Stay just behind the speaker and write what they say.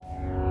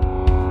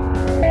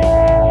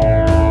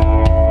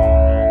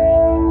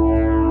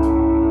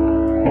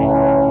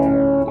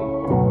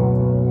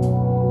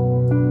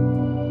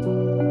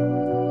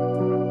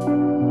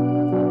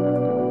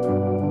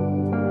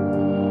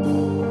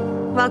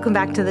Welcome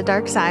back to the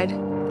Dark Side.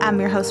 I'm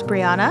your host,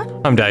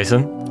 Brianna. I'm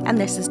Dyson. And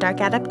this is Dark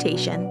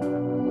Adaptation.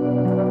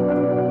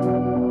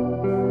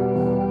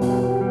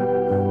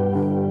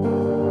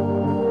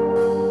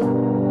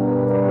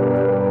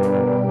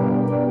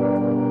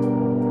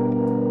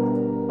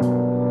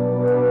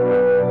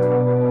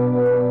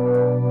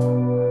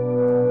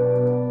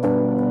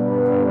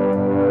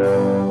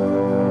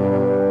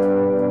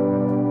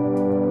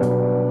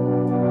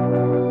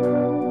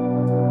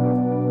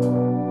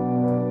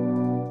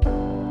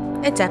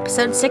 It's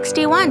episode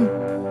 61.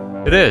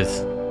 It is.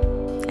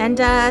 And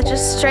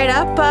just straight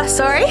up,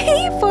 sorry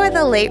for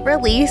the late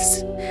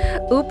release.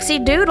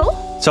 Oopsie doodle.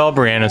 It's all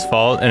Brianna's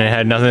fault, and it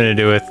had nothing to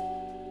do with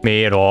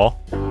me at all.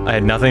 I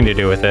had nothing to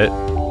do with it.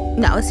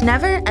 No, it's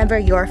never, ever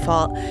your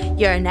fault.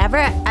 You're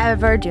never,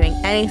 ever doing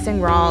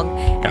anything wrong,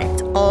 and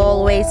it's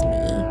always me.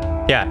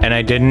 Yeah, and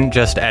I didn't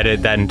just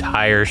edit that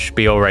entire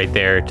spiel right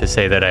there to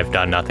say that I've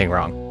done nothing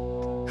wrong.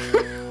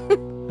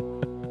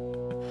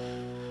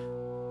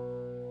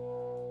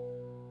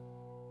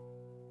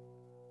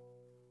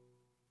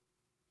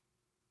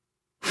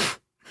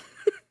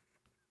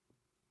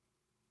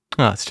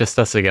 Oh, it's just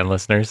us again,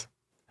 listeners.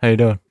 How you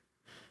doing?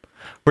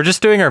 We're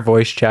just doing our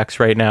voice checks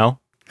right now.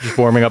 Just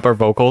warming up our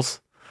vocals.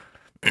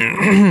 All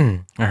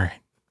right.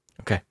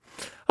 Okay.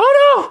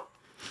 Oh, no!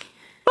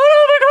 Oh,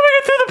 no, they're coming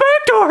in through the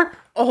back door!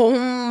 Oh,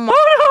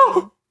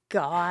 my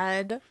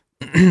God.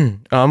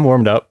 I'm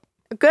warmed up.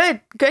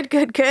 Good.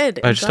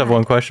 I just have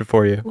one question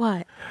for you.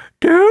 What?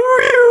 Do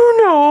you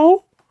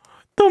know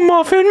the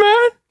Muffin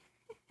Man?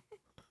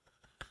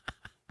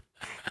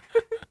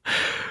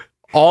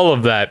 All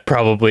of that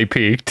probably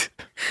peaked.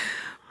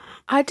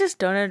 I just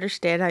don't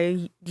understand how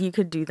you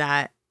could do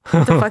that.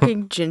 The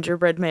fucking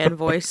gingerbread man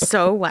voice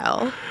so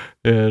well.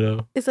 Yeah, I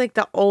know. It's like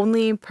the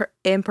only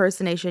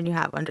impersonation you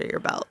have under your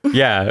belt.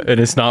 Yeah, and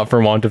it's not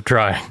for want of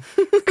trying.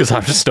 Because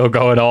I'm just still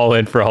going all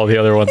in for all the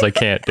other ones I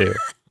can't do.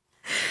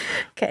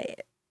 Okay.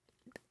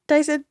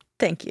 Dyson,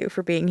 thank you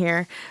for being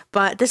here.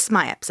 But this is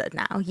my episode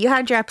now. You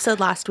had your episode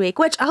last week,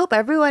 which I hope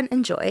everyone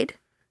enjoyed.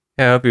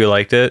 Yeah, I hope you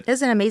liked it. It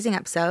was an amazing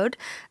episode.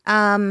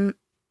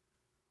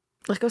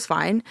 It was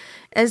fine.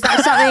 Is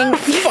that something...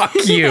 Fuck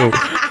you.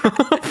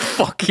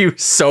 Fuck you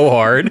so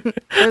hard.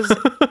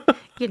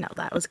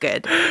 That was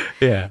good.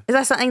 Yeah. Is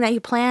that something that you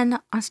plan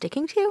on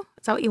sticking to?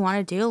 Is that what you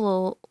want to do?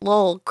 A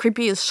little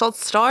creepy as short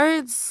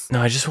stories?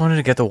 No, I just wanted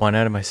to get the one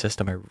out of my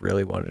system. I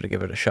really wanted to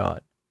give it a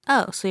shot.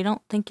 Oh, so you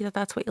don't think that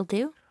that's what you'll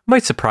do?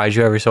 Might surprise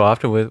you every so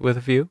often with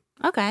a few.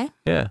 Okay.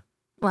 Yeah.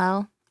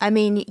 Well, I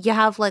mean, you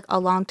have like a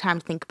long time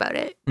to think about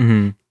it.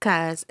 Mm-hmm.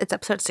 Because it's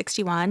episode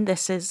 61.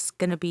 This is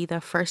going to be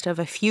the first of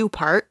a few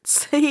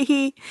parts.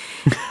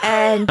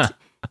 And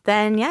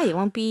then, yeah, you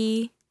won't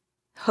be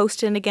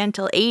hosting again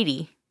till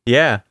 80.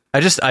 Yeah.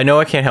 I know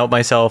I can't help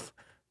myself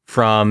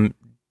from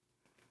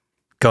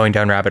going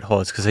down rabbit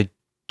holes because I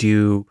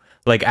do,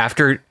 like,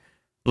 after,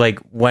 like,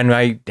 when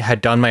I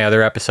had done my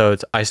other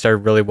episodes, I started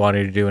really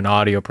wanting to do an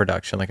audio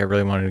production. Like, I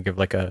really wanted to give,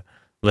 like, a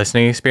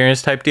listening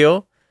experience type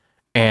deal.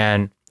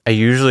 And I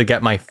usually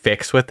get my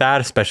fix with that,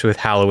 especially with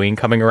Halloween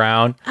coming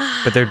around.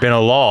 But there'd been a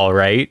lull,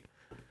 right?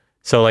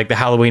 So, like, the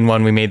Halloween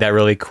one, we made that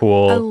really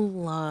cool. I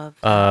love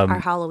our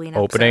Halloween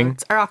opening.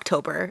 Episodes. Or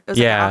October. It was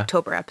like our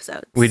October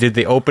episodes. We did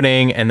the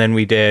opening, and then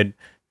we did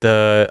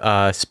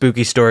the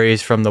spooky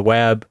stories from the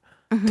web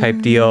type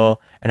deal.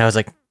 And I was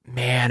like,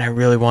 man, I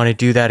really want to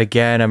do that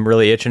again. I'm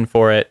really itching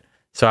for it.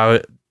 So I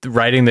was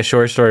writing the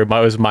short story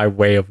was my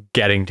way of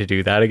getting to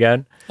do that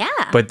again. Yeah.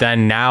 But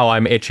then now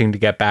I'm itching to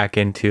get back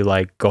into,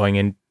 like, going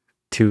into,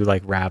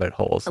 like, rabbit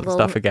holes and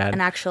stuff again.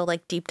 An actual,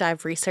 like, deep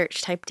dive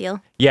research type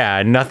deal.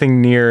 Yeah,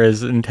 nothing near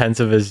as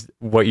intensive as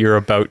what you're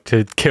about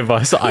to give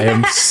us, I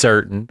am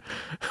certain.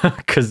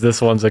 Because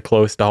this one's a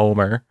close to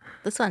homer.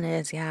 This one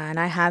is, yeah. And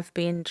I have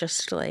been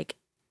just, like,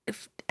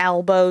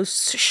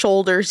 elbows,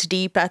 shoulders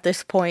deep at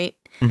this point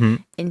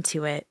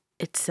into it.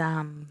 It's,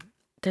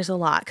 there's a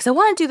lot. Because I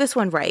want to do this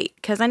one right.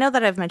 Because I know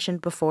that I've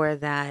mentioned before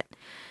that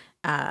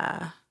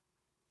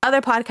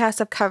other podcasts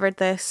have covered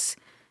this.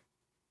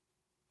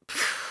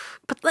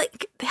 But,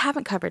 like, they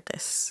haven't covered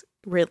this,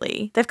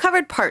 really. They've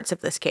covered parts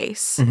of this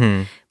case.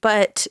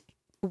 But,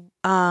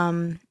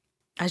 as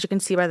you can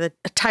see by the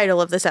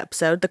title of this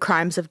episode, The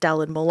Crimes of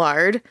Dellen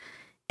Millard,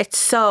 it's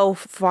so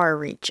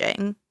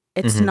far-reaching.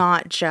 It's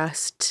not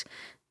just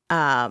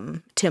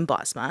Tim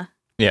Bosma.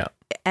 Yeah.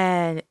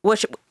 And,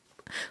 which,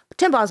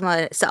 Tim Bosma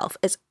in itself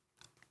is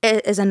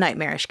a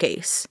nightmarish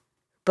case.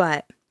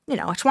 But, I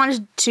just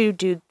wanted to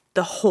do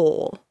the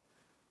whole,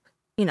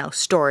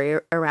 story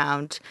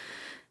around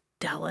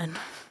Dellen.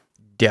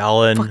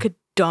 Fucking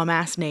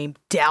dumbass name,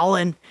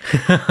 Dellen.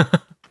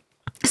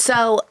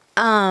 So,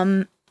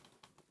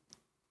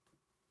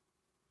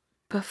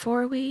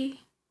 before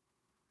we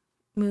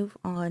move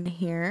on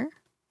here,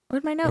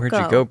 where'd my note go? Where'd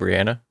you go,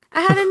 Brianna?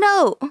 I had a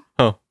note.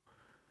 Oh.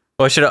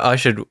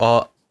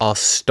 Well, I'll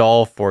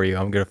stall for you.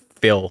 I'm going to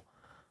fill.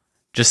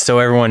 Just so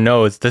everyone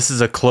knows, this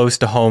is a close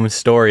to home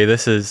story.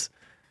 This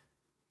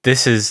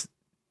is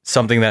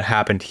something that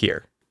happened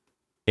here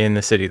in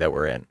the city that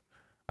we're in.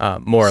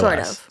 More or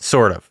less.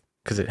 Sort of.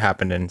 because it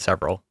happened in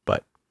several,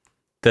 but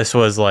this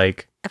was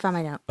like I found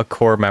my note. a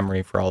core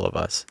memory for all of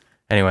us.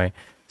 Anyway,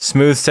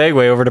 smooth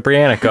segue over to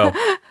Brianna. Go.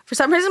 For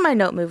some reason, my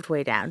note moved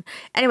way down.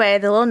 Anyway,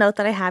 the little note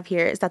that I have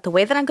here is that the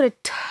way that I'm going to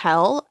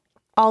tell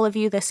all of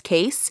you this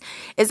case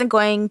isn't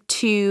going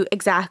to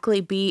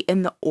exactly be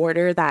in the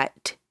order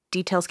that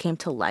details came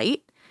to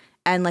light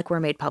and like were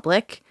made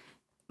public,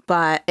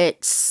 but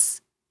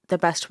it's the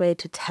best way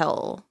to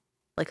tell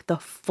like the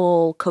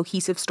full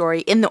cohesive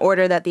story in the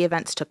order that the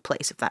events took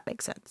place, if that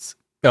makes sense.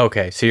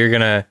 Okay, so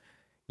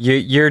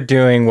you're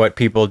doing what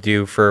people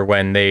do for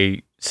when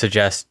they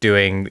suggest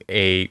doing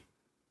a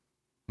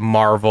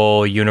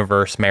Marvel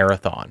Universe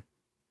marathon.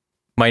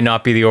 Might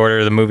not be the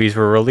order the movies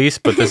were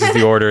released, but this is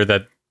the order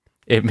that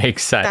it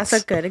makes sense.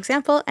 That's a good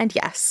example, and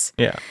yes.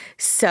 Yeah.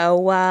 So,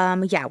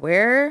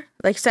 we're,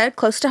 like I said,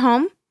 close to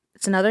home.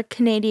 It's another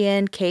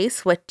Canadian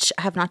case, which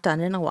I have not done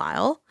in a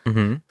while.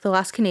 Mm-hmm. The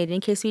last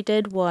Canadian case we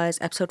did was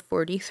episode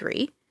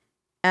 43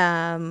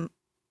 at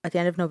the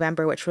end of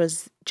November, which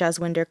was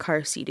Jaswinder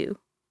Kaur Sidhu.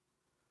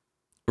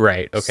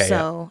 Right, okay.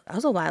 So, that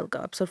was a while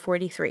ago, episode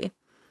 43.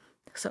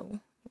 So,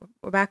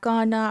 we're back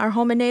on our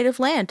home and native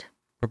land.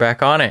 We're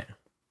back on it.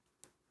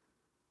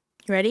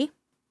 You ready?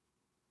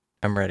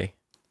 I'm ready.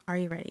 Are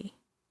you ready?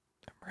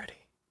 I'm ready.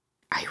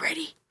 Are you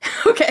ready?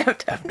 Okay, I'm done.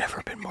 I've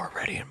never been more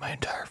ready in my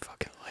entire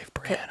fucking life,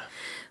 Brianna. Okay.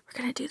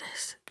 We're gonna do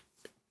this.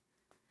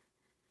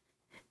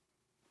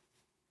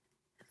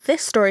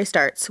 This story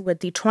starts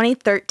with the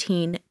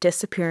 2013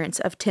 disappearance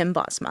of Tim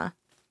Bosma.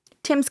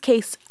 Tim's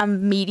case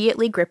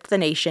immediately gripped the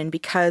nation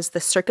because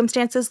the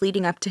circumstances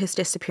leading up to his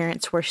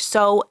disappearance were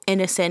so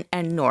innocent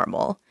and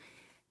normal.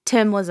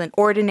 Tim was an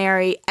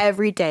ordinary,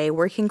 everyday,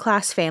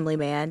 working-class family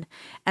man,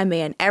 a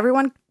man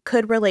everyone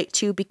could relate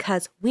to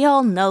because we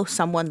all know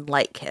someone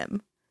like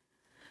him.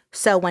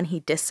 So when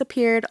he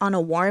disappeared on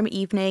a warm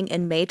evening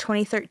in May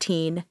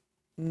 2013,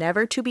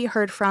 never to be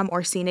heard from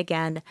or seen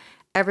again,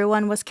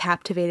 everyone was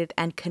captivated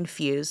and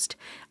confused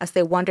as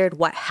they wondered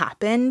what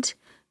happened,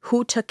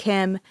 who took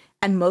him,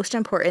 and most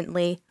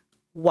importantly,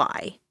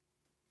 why.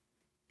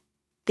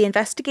 The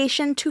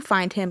investigation to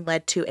find him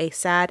led to a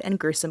sad and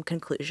gruesome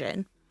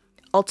conclusion.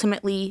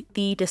 Ultimately,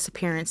 the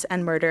disappearance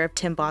and murder of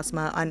Tim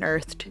Bosma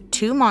unearthed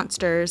two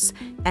monsters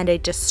and a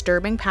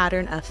disturbing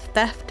pattern of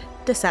theft,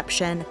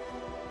 deception,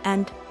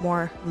 and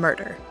more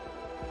murder.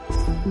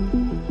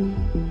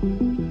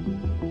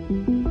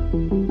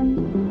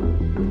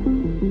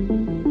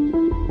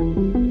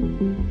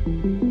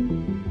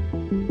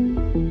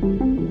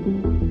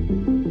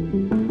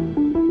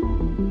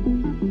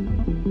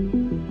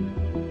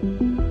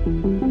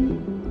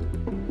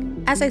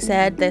 As I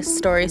said, this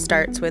story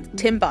starts with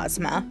Tim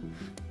Bosma,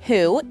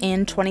 who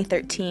in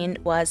 2013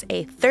 was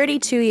a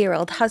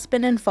 32-year-old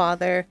husband and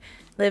father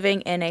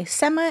living in a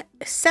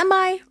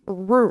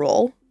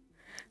semi-rural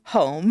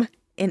home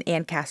in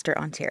Ancaster,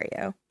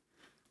 Ontario.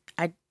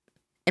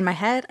 In my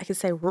head, I could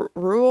say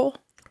rural.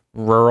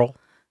 Rural.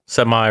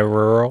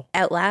 Semi-rural.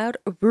 Out loud.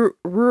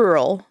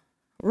 Rural.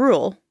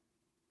 Rural.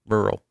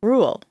 Fucking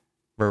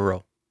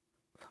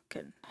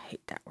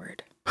hate that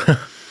word.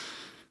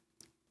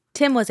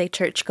 Tim was a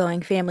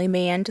church-going family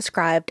man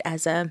described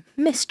as a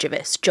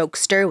mischievous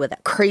jokester with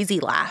a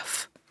crazy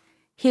laugh.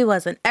 He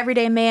was an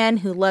everyday man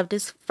who loved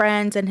his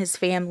friends and his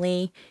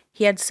family.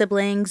 He had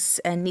siblings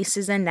and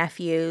nieces and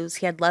nephews.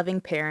 He had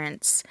loving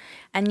parents.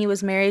 And he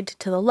was married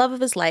to the love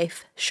of his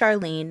life,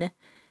 Charlene.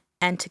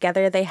 And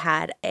together they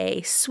had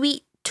a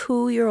sweet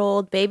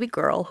 2-year-old baby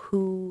girl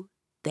who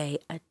they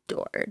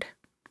adored.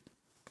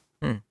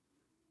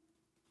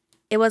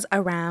 It was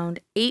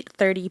around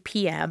 8:30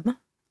 p.m.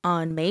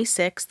 on May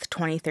 6th,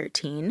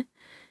 2013.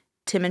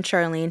 Tim and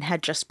Charlene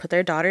had just put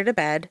their daughter to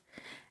bed,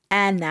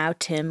 and now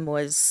Tim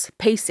was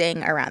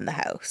pacing around the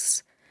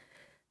house.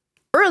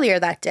 Earlier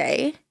that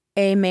day,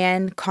 a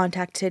man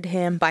contacted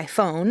him by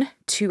phone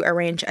to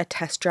arrange a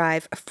test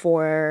drive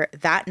for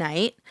that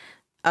night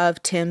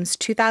of Tim's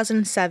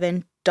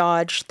 2007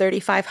 Dodge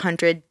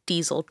 3500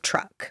 diesel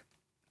truck.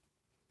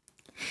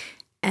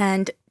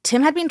 And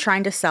Tim had been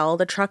trying to sell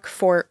the truck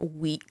for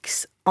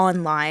weeks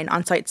online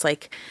on sites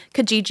like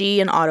Kijiji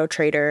and Auto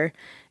Trader,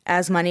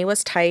 as money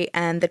was tight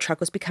and the truck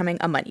was becoming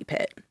a money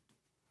pit.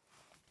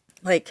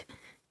 Like,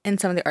 in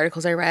some of the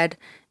articles I read,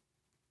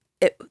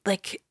 it,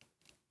 like,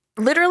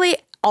 literally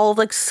all of,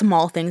 like,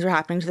 small things were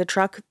happening to the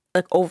truck,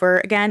 like, over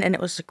again, and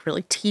it was, like,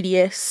 really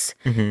tedious.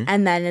 Mm-hmm.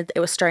 And then it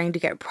was starting to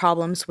get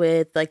problems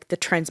with, like, the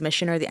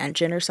transmission or the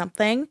engine or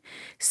something.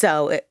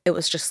 So it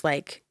was just,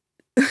 like,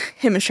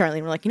 him and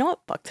Charlene were like, you know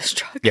what? Fuck this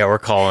truck. Yeah, we're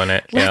calling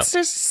it. Let's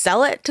just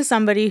sell it to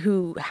somebody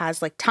who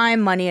has, like,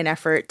 time, money, and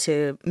effort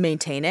to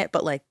maintain it.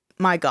 But, like,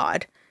 my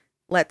God,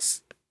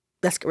 let's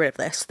get rid of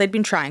this. They'd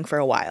been trying for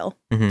a while.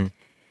 Mm-hmm.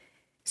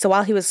 So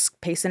while he was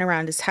pacing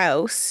around his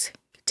house,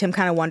 Tim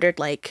kind of wondered,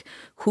 like,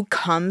 who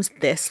comes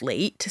this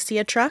late to see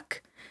a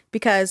truck?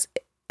 Because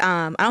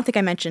I don't think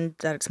I mentioned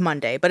that it's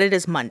Monday, but it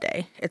is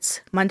Monday.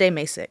 It's Monday,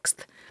 May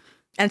 6th.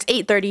 And it's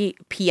 8:30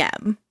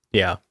 p.m.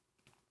 Yeah.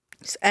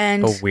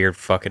 And a weird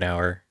fucking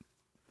hour.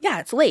 Yeah,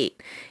 it's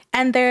late.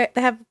 And they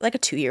have, like, a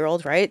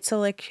 2-year-old, right? So,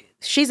 like,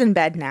 she's in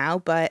bed now,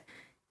 but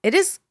it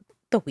is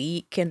the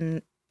week,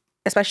 and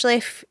especially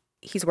if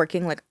he's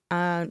working like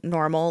a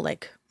normal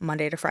like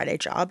Monday to Friday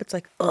job, it's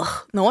like,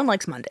 ugh, no one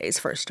likes Mondays,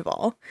 first of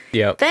all.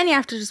 Yeah. Then you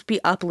have to just be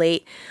up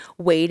late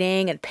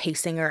waiting and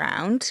pacing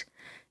around.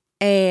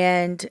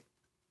 And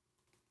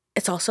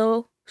it's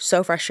also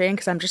so frustrating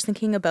because I'm just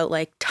thinking about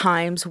like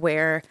times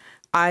where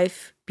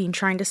I've been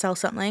trying to sell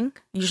something,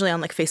 usually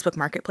on like Facebook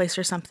Marketplace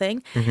or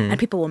something, and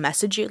people will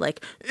message you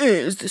like,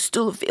 is this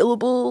still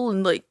available?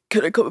 And like,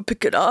 could I come and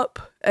pick it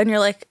up? And you're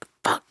like,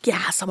 fuck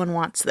yeah, someone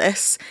wants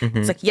this.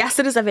 It's like, yes,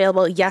 it is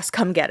available. Yes,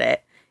 come get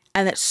it.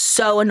 And it's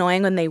so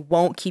annoying when they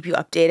won't keep you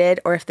updated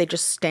or if they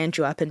just stand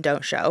you up and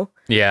don't show.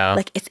 Yeah.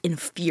 Like, it's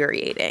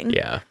infuriating.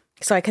 Yeah.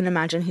 So I can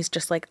imagine he's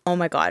just like, oh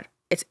my God,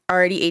 it's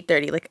already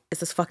 8:30. Like, is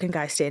this fucking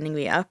guy standing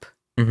me up?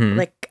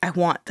 Like, I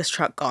want this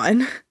truck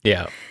gone.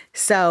 Yeah.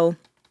 So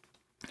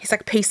he's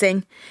like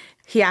pacing.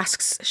 He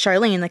asks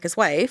Charlene, like his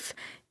wife,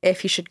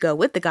 if he should go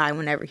with the guy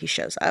whenever he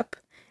shows up.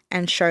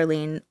 And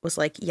Charlene was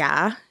like,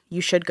 yeah,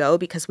 you should go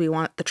because we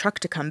want the truck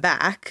to come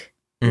back.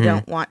 We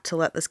don't want to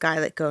let this guy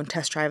like go and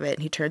test drive it.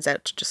 And he turns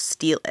out to just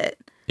steal it.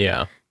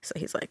 Yeah. So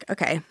he's like,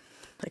 okay,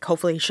 like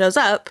hopefully he shows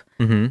up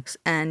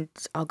and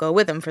I'll go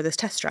with him for this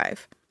test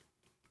drive.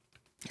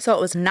 So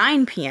it was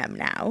 9 p.m.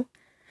 now.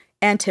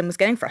 And Tim was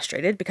getting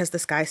frustrated because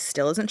this guy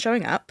still isn't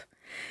showing up.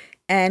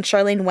 And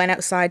Charlene went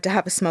outside to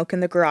have a smoke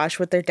in the garage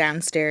with their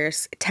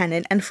downstairs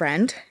tenant and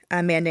friend,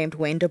 a man named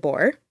Wayne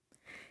DeBoer.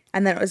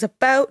 And then it was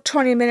about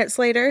 20 minutes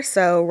later,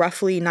 so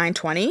roughly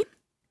 9:20.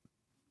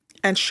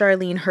 And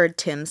Charlene heard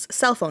Tim's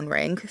cell phone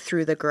ring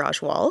through the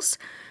garage walls,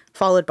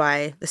 followed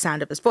by the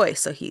sound of his voice.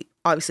 So he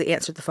obviously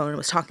answered the phone and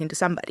was talking to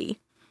somebody.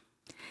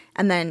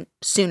 And then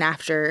soon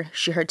after,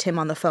 she heard Tim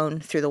on the phone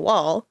through the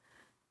wall.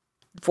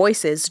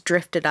 Voices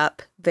drifted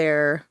up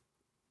their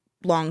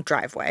long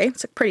driveway.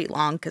 It's like pretty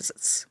long because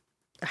it's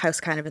a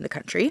house kind of in the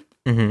country.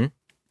 And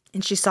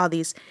she saw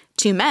these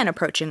two men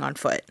approaching on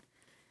foot.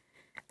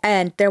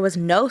 And there was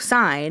no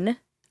sign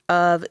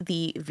of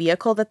the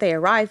vehicle that they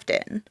arrived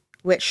in,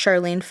 which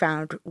Charlene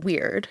found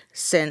weird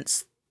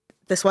since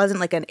this wasn't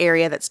like an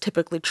area that's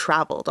typically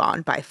traveled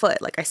on by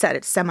foot. Like I said,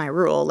 it's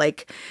semi-rural.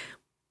 Like,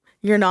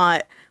 you're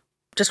not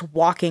just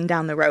walking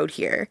down the road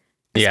here.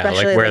 Yeah,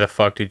 like where the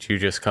fuck did you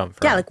just come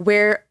from? Yeah, like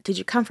where did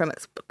you come from?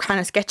 It's kind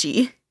of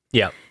sketchy.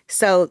 Yeah.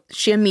 So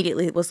she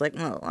immediately was like,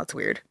 oh, that's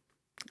weird.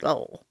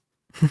 Oh.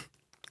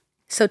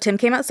 So Tim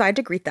came outside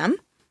to greet them.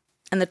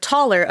 And the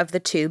taller of the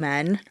two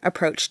men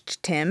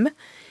approached Tim.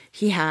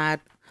 He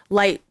had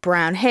light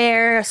brown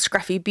hair, a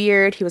scruffy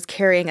beard. He was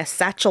carrying a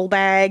satchel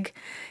bag.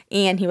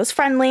 And he was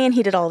friendly and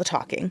he did all the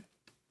talking.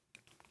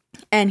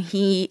 And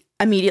he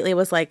immediately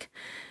was like,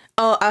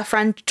 oh, a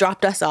friend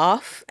dropped us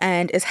off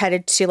and is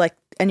headed to like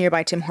a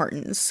nearby Tim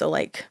Hortons. So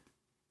like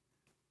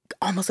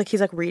almost like he's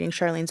like reading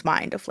Charlene's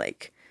mind of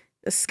like,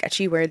 this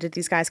sketchy, where did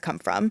these guys come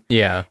from?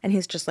 Yeah. And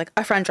he's just like,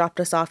 a friend dropped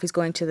us off. He's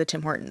going to the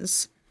Tim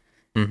Hortons.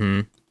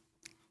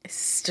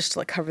 It's just to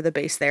like cover the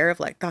base there of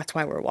like, that's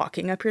why we're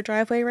walking up your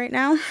driveway right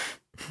now.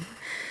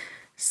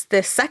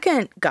 The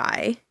second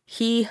guy,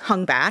 he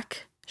hung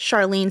back.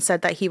 Charlene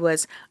said that he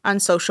was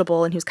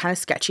unsociable and he was kind of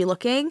sketchy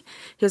looking.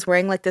 He was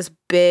wearing like this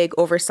big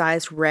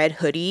oversized red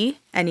hoodie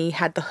and he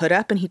had the hood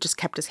up and he just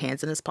kept his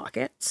hands in his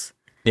pockets.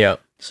 Yeah.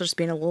 So just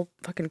being a little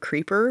fucking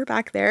creeper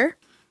back there.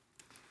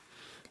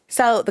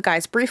 So the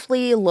guys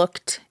briefly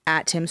looked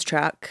at Tim's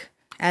truck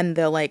and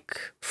the like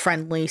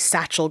friendly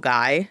satchel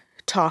guy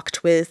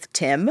talked with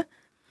Tim.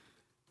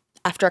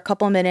 After a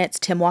couple of minutes,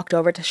 Tim walked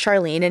over to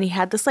Charlene and he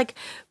had this like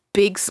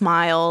big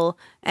smile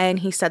and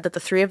he said that the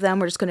three of them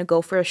were just going to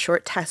go for a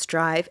short test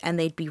drive and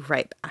they'd be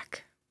right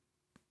back.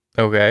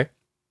 Okay.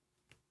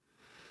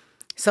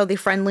 So the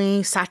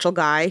friendly satchel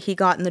guy, he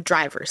got in the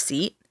driver's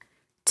seat.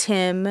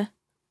 Tim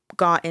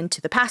got into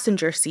the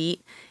passenger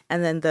seat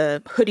and then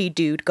the hoodie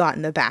dude got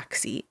in the back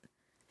seat.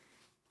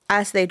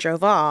 As they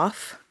drove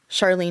off,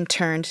 Charlene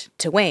turned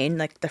to Wayne,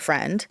 like the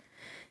friend,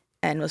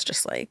 and was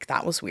just like,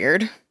 that was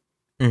weird.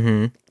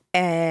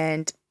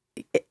 And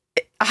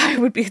I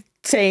would be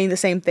saying the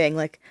same thing,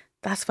 like,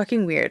 that's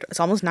fucking weird. It's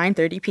almost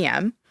 9:30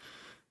 p.m.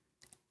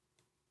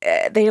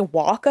 They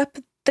walk up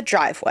the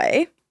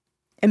driveway,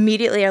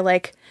 immediately are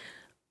like,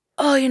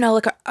 oh, you know,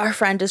 like our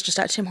friend is just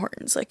at Tim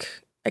Hortons. Like,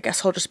 I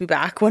guess he'll just be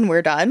back when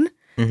we're done.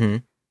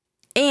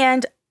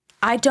 And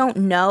I don't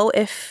know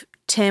if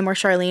Tim or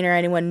Charlene or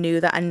anyone knew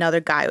that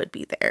another guy would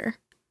be there.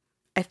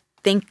 I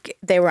think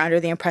they were under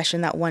the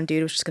impression that one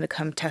dude was just going to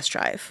come test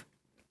drive.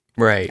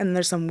 Right. And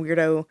there's some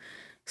weirdo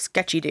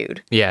sketchy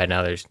dude. Yeah,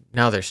 now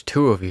there's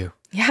two of you.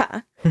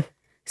 Yeah.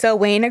 So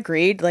Wayne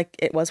agreed, like,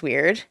 it was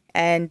weird.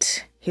 And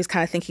he was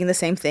kind of thinking the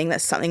same thing,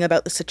 that something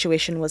about the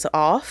situation was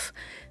off.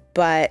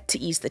 But to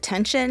ease the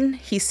tension,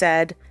 he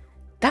said,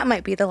 that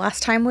might be the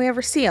last time we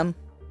ever see him.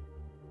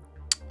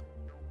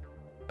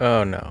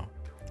 Oh, no.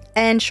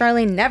 And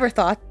Charlene never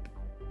thought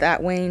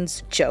that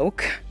Wayne's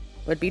joke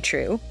would be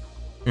true.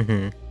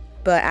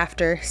 But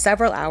after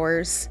several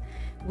hours,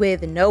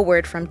 with no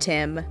word from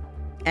Tim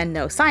and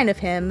no sign of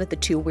him, the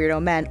two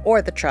weirdo men,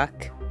 or the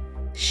truck,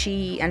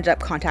 She ended up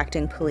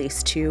contacting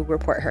police to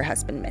report her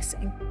husband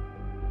missing.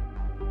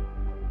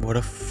 What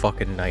a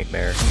fucking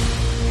nightmare.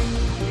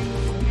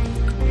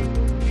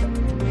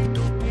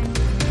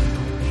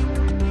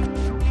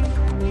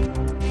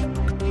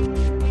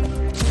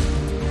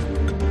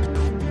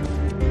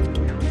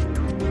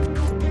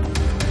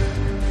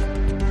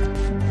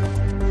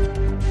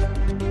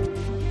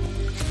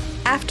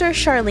 After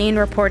Charlene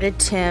reported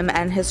Tim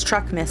and his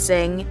truck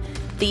missing,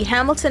 the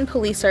Hamilton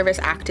Police Service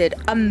acted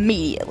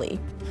immediately.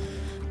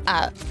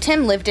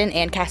 Tim lived in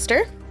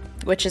Ancaster,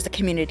 which is a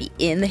community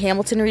in the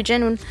Hamilton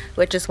region,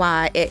 which is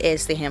why it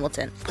is the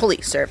Hamilton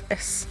Police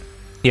Service.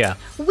 Yeah.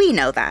 We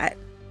know that.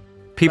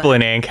 People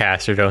in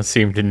Ancaster don't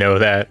seem to know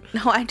that.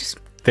 No,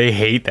 They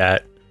hate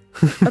that.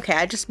 Okay,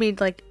 I just mean,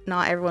 like,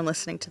 not everyone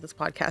listening to this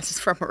podcast is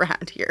from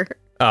around here.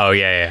 Oh,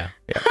 yeah.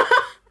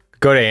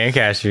 Go to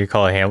Ancaster, you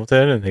call it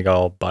Hamilton, and they get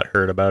all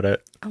butthurt about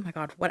it. Oh my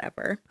god,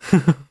 whatever.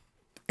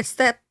 It's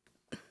that...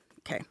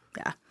 Okay,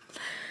 yeah.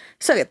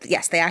 So,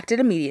 yes, they acted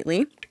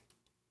immediately,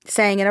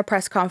 saying in a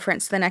press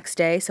conference the next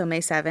day, so May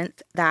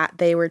 7th, that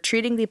they were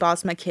treating the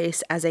Bosma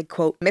case as a,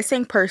 quote,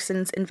 missing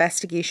persons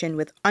investigation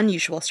with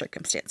unusual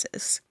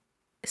circumstances,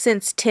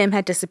 since Tim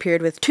had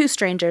disappeared with 2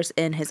 strangers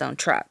in his own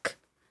truck.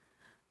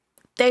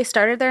 They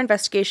started their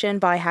investigation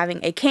by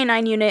having a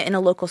canine unit and a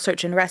local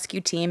search and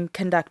rescue team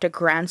conduct a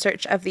ground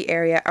search of the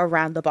area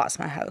around the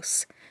Bosma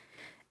house.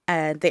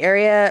 The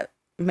area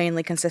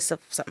mainly consists of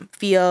some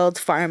fields,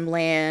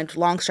 farmland,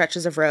 long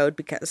stretches of road,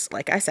 because,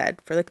 like I said,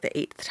 for like the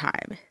 8th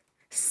time,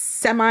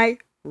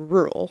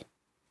 semi-rural.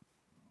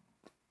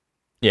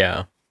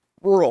 Yeah.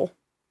 Rural.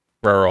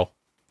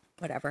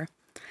 Whatever.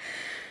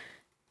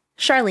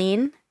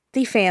 Charlene,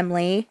 the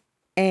family,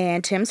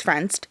 and Tim's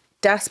friends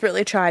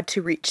desperately tried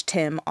to reach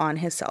Tim on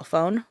his cell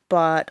phone,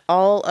 but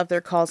all of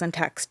their calls and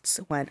texts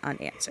went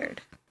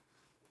unanswered.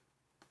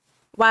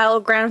 While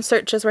ground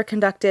searches were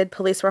conducted,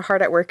 police were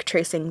hard at work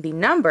tracing the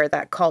number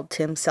that called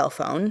Tim's cell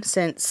phone,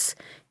 since,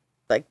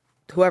 like,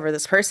 whoever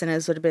this person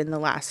is would have been the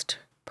last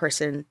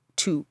person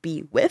to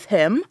be with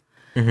him.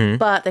 Mm-hmm.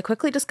 But they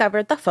quickly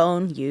discovered the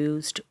phone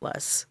used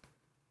was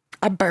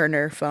a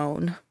burner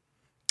phone.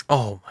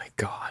 Oh my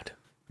god.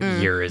 What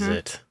year is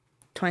it?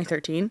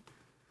 2013.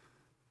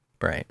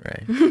 Right.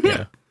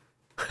 Yeah.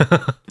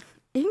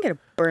 You can get a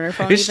burner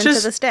phone to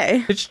this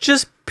day. It's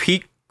just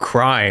peak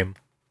crime.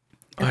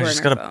 I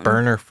just got a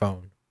burner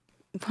phone.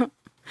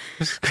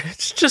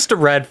 It's just a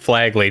red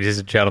flag, ladies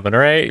and gentlemen, all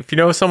right? If you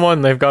know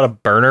someone, they've got a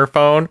burner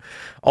phone.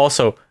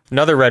 Also,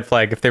 another red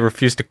flag, if they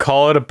refuse to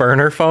call it a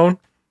burner phone.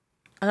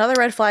 Another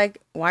red flag,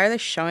 why are they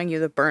showing you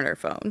the burner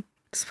phone?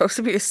 It's supposed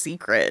to be a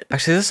secret.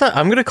 Actually,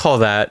 I'm going to call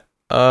that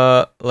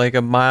like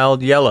a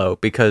mild yellow,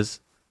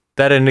 because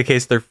that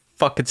indicates they're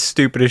fucking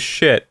stupid as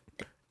shit.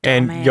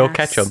 And you'll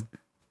catch them.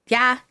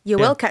 Yeah, you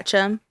will catch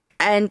them.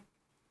 And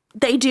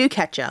they do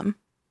catch them.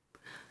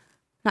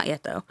 Not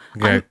yet, though.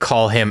 I'm going to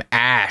call him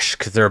Ash,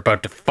 because they're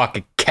about to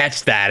fucking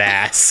catch that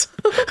ass.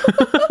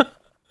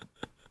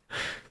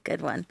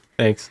 Good one.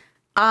 Thanks.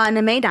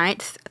 On May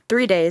 9th,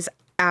 3 days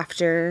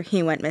after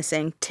he went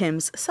missing,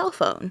 Tim's cell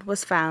phone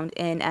was found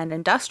in an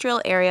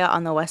industrial area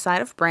on the west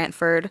side of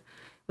Brantford,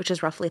 which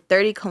is roughly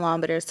 30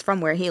 kilometers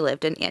from where he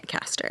lived in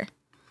Ancaster.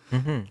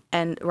 Mm-hmm.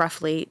 And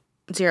roughly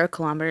 0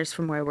 kilometers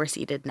from where we're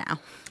seated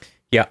now.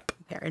 Yep.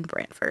 Here in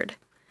Brantford.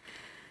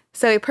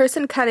 So a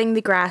person cutting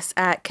the grass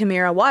at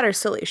Chimera Water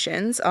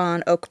Solutions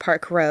on Oak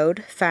Park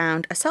Road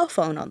found a cell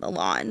phone on the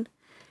lawn.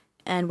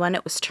 And when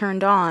it was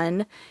turned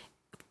on,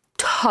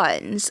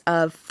 tons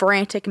of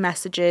frantic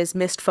messages,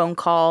 missed phone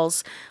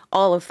calls,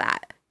 all of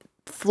that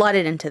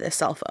flooded into this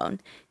cell phone.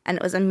 And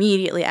it was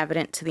immediately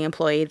evident to the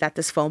employee that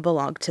this phone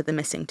belonged to the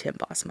missing Tim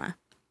Bosma.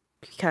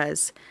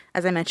 Because,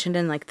 as I mentioned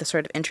in like the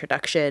sort of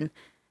introduction,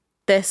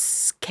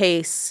 this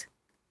case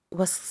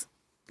was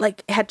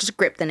like, it had just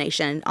gripped the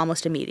nation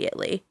almost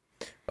immediately.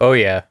 Oh,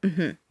 yeah.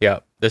 Mm-hmm. Yeah.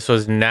 This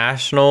was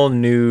national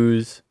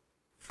news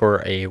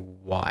for a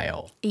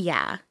while.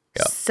 Yeah.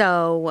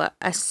 So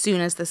as soon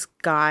as this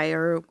guy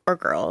or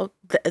girl,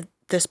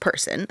 this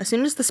person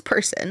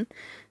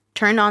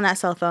turned on that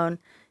cell phone,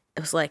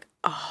 it was like,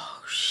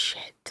 oh,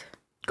 shit.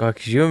 God,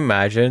 could you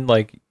imagine,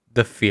 like,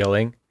 the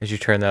feeling as you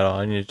turn that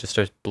on and it just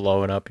starts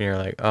blowing up and you're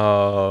like,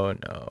 oh,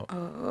 no.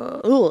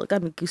 Oh, it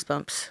got me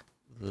goosebumps.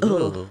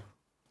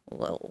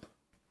 Whoa.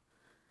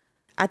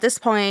 At this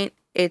point,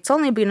 it's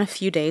only been a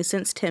few days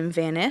since Tim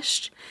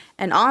vanished,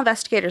 and all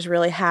investigators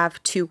really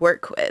have to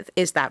work with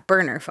is that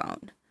burner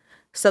phone.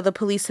 So the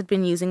police had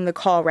been using the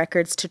call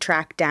records to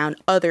track down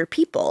other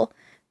people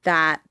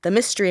that the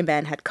mystery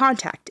men had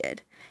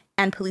contacted,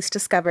 and police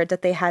discovered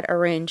that they had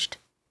arranged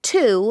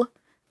 2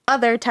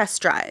 other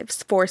test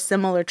drives for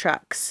similar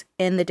trucks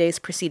in the days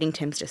preceding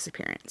Tim's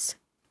disappearance.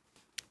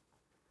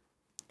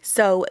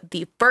 So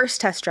the first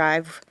test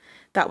drive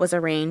that was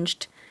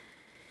arranged,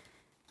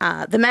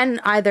 the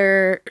men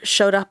either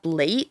showed up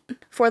late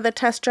for the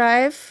test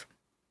drive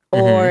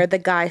or the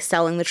guy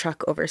selling the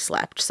truck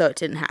overslept, so it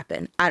didn't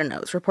happen. I don't know.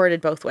 It's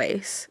reported both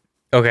ways.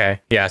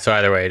 Okay. Yeah, so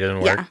either way, it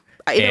doesn't work. Yeah.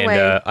 Either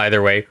way.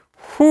 Either way,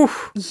 Whew.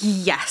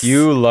 Yes.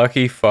 You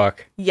lucky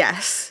fuck.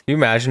 Yes. Can you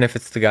imagine if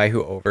it's the guy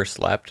who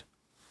overslept?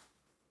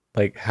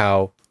 Like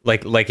how,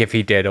 like if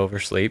he did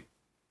oversleep?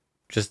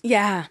 Just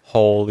Yeah.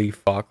 holy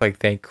fuck! Like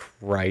thank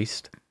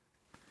Christ.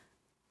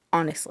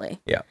 Honestly.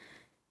 Yeah.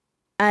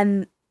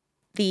 And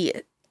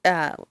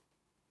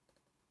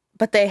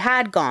but they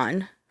had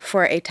gone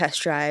for a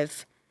test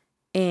drive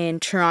in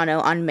Toronto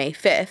on May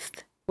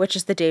 5th, which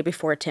is the day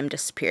before Tim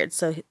disappeared.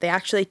 So they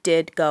actually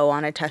did go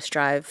on a test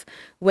drive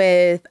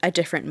with a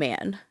different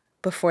man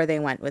before they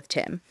went with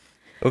Tim.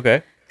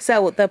 Okay.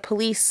 So when the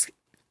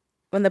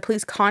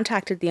police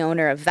contacted the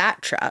owner of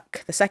that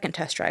truck, the second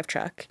test drive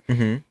truck,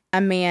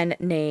 a man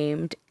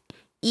named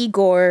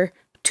Igor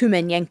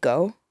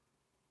Tumenyenko,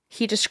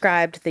 he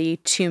described the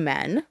two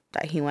men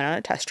that he went on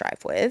a test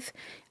drive with,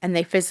 and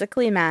they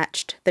physically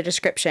matched the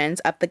descriptions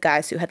of the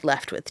guys who had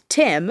left with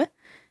Tim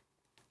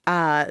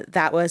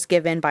that was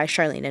given by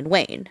Charlene and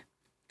Wayne.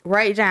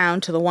 Right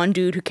down to the one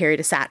dude who carried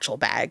a satchel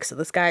bag. So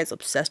this guy is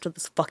obsessed with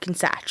this fucking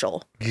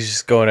satchel. He's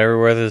just going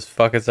everywhere with his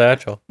fucking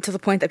satchel. To the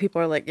point that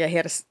people are like, yeah, he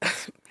had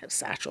a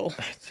satchel.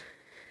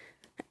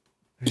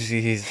 Who does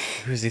he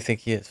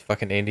think he is?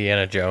 Fucking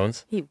Indiana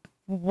Jones?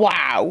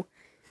 Wow.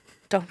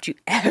 Don't you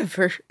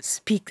ever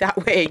speak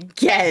that way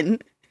again.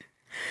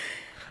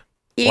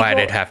 Why'd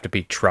it have to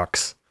be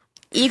trucks?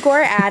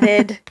 Igor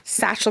added,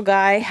 Satchel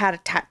Guy had a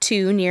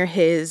tattoo near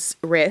his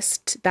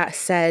wrist that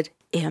said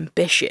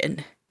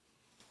ambition.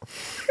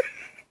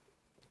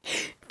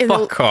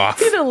 Fuck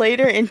off. In a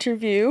later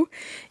interview,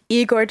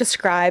 Igor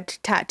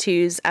described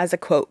tattoos as a,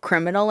 quote,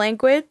 criminal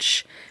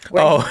language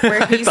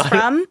where he's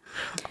from.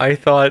 I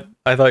thought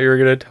you were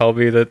going to tell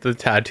me that the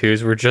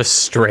tattoos were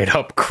just straight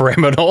up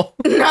criminal.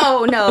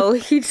 No.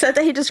 He said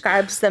that he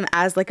describes them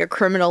as like a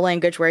criminal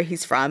language where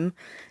he's from.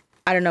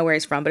 I don't know where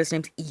he's from, but his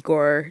name's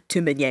Igor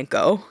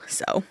Tumenyenko.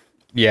 So,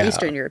 yeah.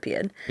 Eastern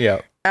European.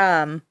 Yeah.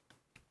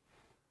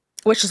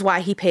 Which is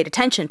why he paid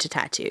attention to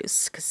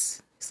tattoos,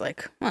 because he's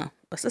like, well,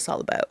 what's this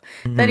all about?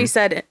 Then he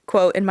said,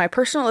 quote, in my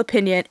personal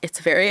opinion, it's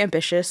very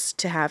ambitious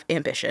to have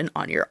ambition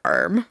on your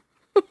arm.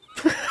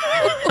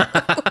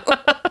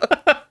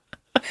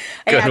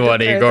 Good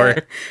one, Igor.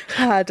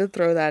 I had to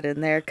throw that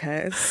in there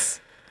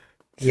because,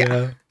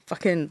 yeah,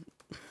 fucking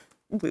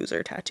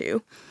loser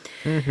tattoo.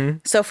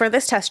 So for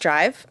this test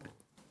drive,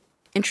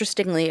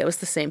 interestingly, it was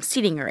the same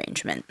seating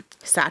arrangement.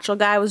 Satchel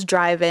Guy was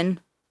driving,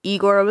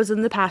 Igor was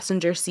in the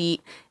passenger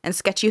seat, and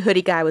Sketchy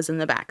Hoodie Guy was in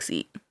the back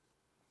seat.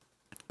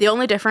 The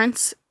only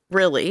difference,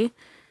 really,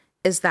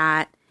 is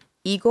that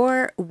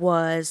Igor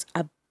was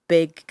a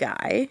big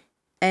guy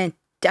and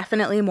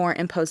definitely more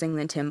imposing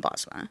than Tim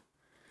Bosma.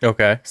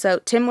 Okay. So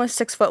Tim was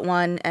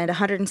 6'1" and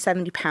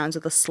 170 pounds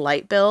with a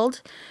slight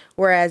build,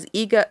 whereas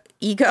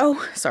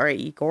Igor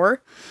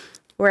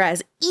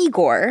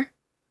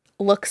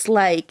looks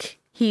like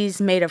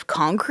he's made of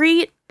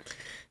concrete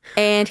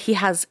and he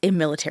has a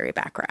military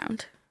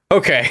background.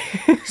 Okay.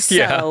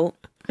 So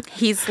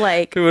he's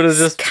like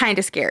kind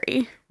of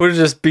scary. Would have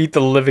just beat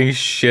the living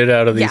shit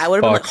out of these Yeah, I would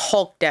have been like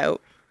hulked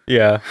out.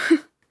 Yeah.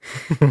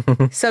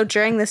 So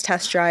during this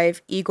test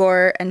drive,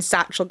 Igor and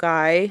Satchel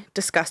Guy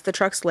discussed the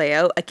truck's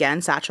layout.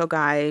 Again, Satchel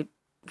Guy,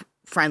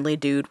 friendly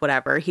dude,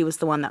 whatever. He was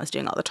the one that was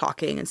doing all the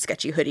talking, and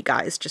Sketchy Hoodie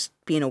Guy is just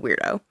being a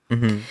weirdo.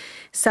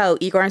 So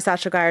Igor and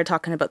Satchel Guy are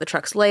talking about the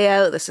truck's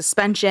layout, the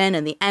suspension,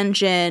 and the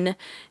engine.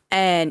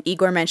 And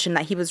Igor mentioned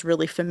that he was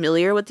really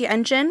familiar with the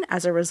engine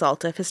as a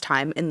result of his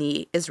time in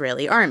the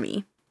Israeli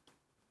army.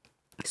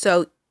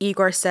 So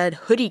Igor said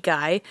Hoodie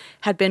Guy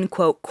had been,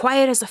 quote,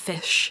 quiet as a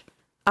fish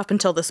up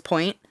until this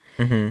point,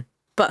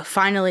 but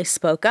finally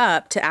spoke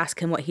up to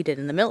ask him what he did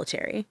in the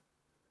military.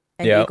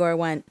 And Igor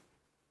went,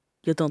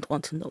 you don't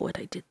want to know what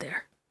I did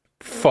there.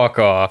 Fuck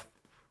off.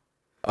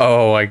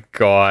 Oh my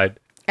God.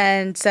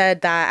 And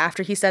said that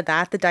after he said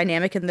that, the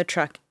dynamic in the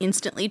truck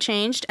instantly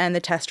changed and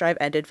the test drive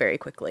ended very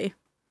quickly.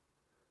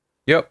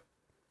 Yep.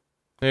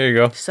 There you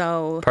go.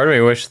 So part of me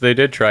wished they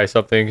did try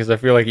something because I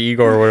feel like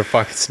Igor would have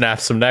fucking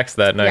snapped some necks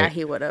that night. Yeah,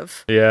 he would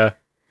have. Yeah.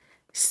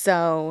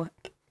 So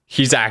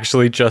he's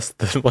actually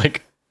just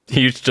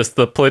he's just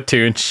the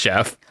platoon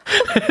chef.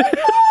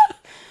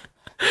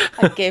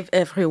 I gave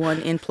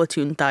everyone in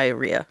platoon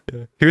diarrhea.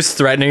 Yeah. He was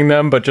threatening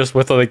them, but just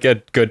with like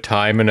a good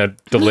time and a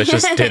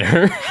delicious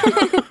dinner.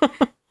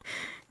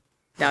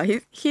 No,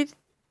 he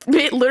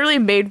literally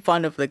made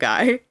fun of the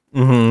guy.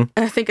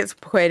 I think it's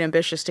quite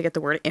ambitious to get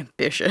the word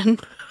ambition,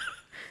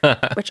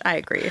 which I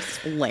agree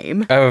is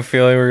lame. I have a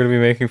feeling we're going to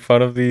be making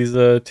fun of these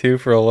two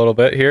for a little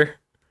bit here.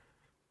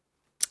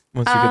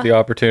 Once you get the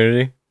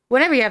opportunity.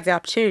 Whenever you have the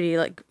opportunity,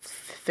 like,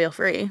 feel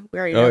free. We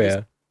already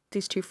know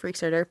these two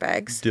freaks are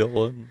dirtbags.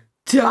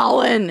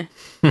 Dellen.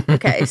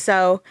 Okay,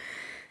 so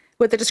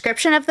with the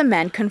description of the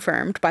men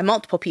confirmed by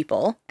multiple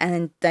people,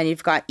 and then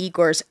you've got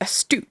Igor's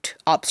astute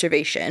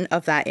observation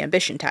of that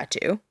ambition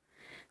tattoo,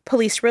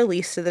 police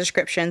released the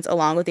descriptions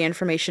along with the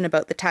information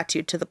about the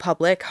tattoo to the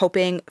public,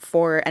 hoping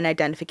for an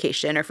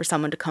identification or for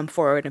someone to come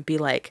forward and be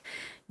like,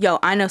 yo,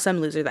 I know some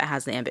loser that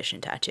has the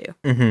ambition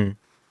tattoo.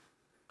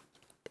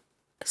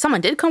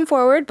 Someone did come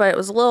forward, but it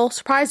was a little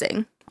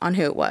surprising on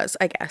who it was,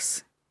 I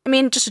guess. I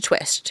mean, just a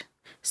twist.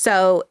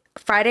 So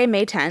Friday,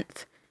 May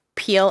 10th,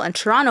 Peel and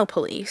Toronto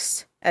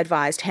police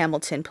advised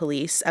Hamilton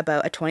police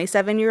about a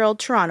 27-year-old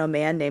Toronto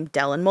man named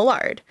Dellen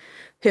Millard,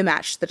 who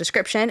matched the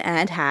description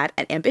and had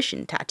an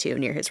ambition tattoo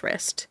near his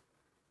wrist.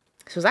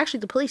 So it was actually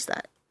the police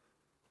that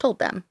told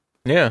them.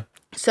 Yeah.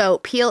 So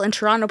Peel and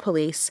Toronto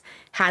police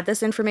had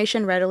this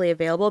information readily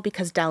available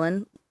because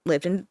Dellen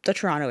lived in the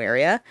Toronto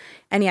area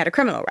and he had a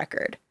criminal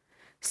record.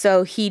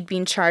 So he'd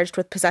been charged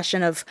with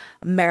possession of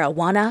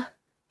marijuana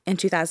in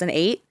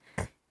 2008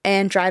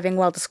 and driving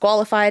while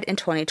disqualified in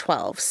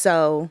 2012.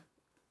 So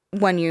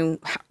when you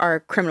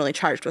are criminally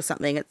charged with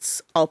something,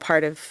 it's all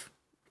part of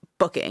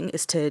booking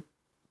is to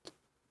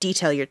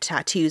detail your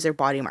tattoos or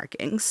body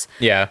markings.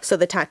 Yeah. So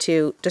the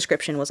tattoo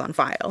description was on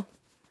file.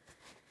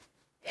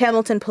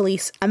 Hamilton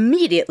police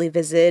immediately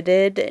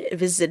visited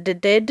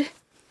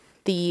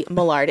the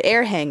Millard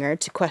air hangar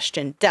to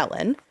question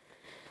Dellen.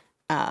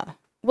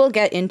 We'll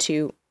get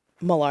into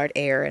Millard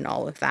air and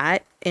all of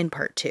that in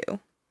part 2.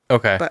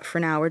 Okay. But for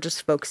now, we're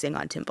just focusing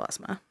on Tim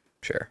Blasma.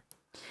 Sure.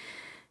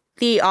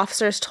 The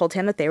officers told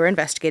him that they were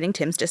investigating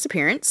Tim's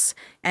disappearance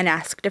and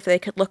asked if they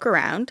could look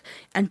around.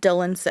 And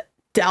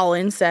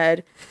Dellen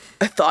said,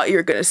 "I thought you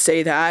were going to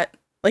say that,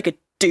 like a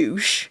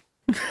douche."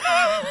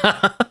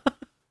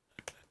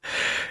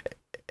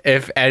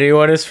 If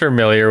anyone is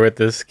familiar with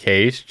this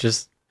case,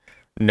 just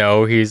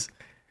know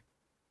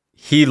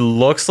he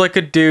looks like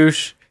a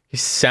douche. He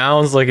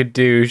sounds like a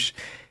douche.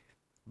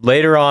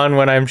 Later on,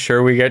 when I'm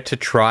sure we get to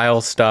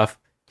trial stuff,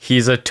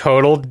 he's a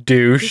total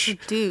douche. He's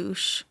a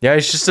douche. Yeah,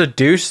 he's just a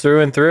douche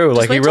through and through.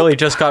 Like, he really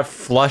just got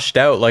flushed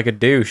out like a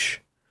douche.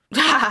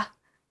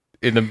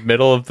 In the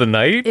middle of the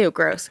night? Ew,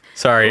 gross.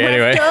 Sorry,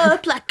 anyway.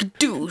 Up like a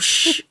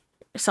douche.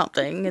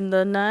 Something in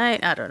the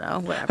night. I don't know.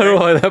 Whatever. I don't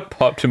know why that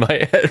popped in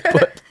my head,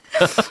 but...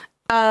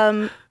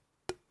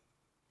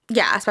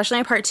 Yeah, especially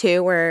in part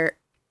 2 where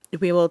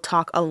we will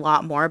talk a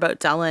lot more about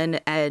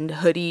Dellen and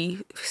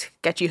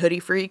sketchy hoodie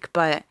freak,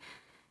 but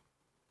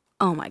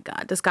oh my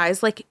god, this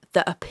guy's like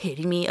the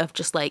epitome of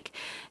just like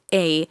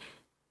a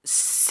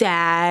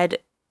sad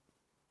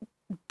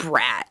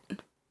brat.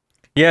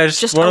 Yeah,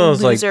 just one of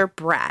those loser like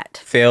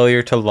brat.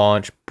 Failure to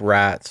launch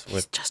brats.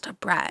 He's just a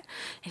brat.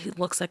 And he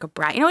looks like a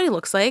brat. You know what he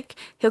looks like?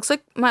 He looks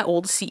like my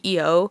old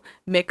CEO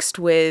mixed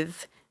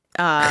with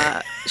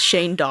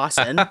Shane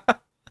Dawson.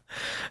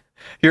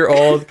 Your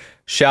old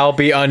shall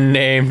be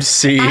unnamed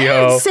CEO.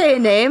 I didn't say a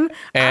name.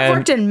 And I've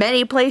worked in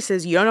many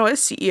places. You don't know what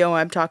CEO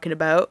I'm talking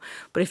about.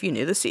 But if you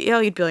knew the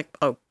CEO, you'd be like,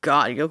 oh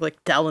god, you look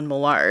like Dellen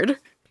Millard.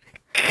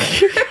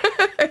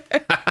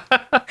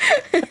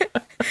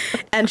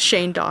 And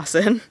Shane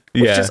Dawson,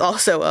 which is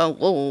also a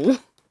whoa.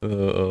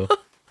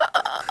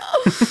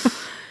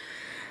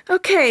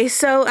 Okay,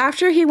 so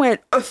after he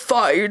went, I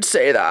thought you'd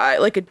say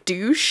that, like a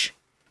douche,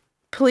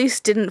 police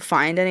didn't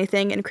find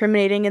anything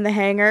incriminating in the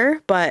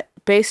hangar, but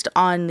based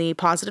on the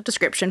positive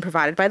description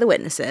provided by the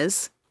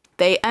witnesses,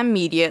 they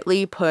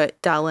immediately put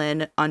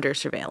Dellen under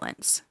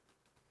surveillance.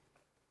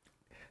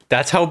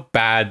 That's how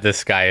bad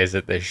this guy is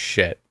at this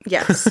shit.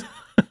 Yes.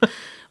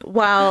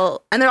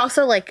 Well, and they're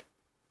also like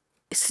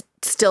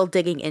still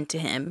digging into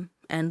him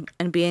and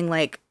being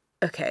like,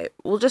 okay,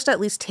 we'll just at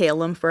least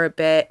tail him for a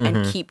bit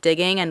and keep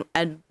digging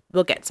and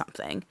we'll get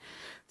something.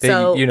 They,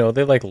 so,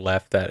 they like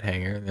left that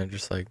hangar and they're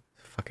just like,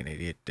 fucking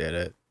idiot did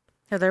it.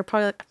 Yeah, they're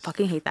probably like, I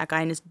fucking hate that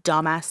guy and his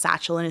dumbass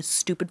satchel and his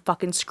stupid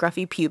fucking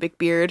scruffy pubic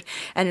beard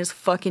and his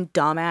fucking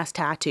dumbass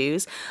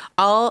tattoos.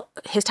 All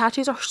his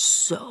tattoos are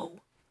so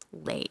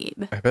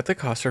lame. I bet the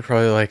costs are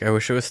probably like, I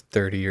wish it was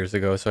 30 years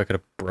ago so I could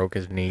have broke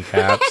his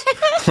kneecaps.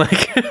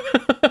 Like,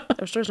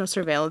 there's no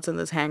surveillance in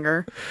this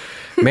hangar.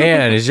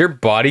 Man, is your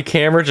body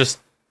camera just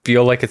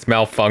feel like it's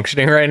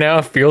malfunctioning right now?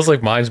 It feels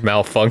like mine's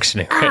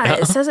malfunctioning right now.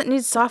 It says it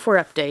needs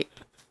software update.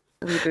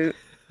 Reboot.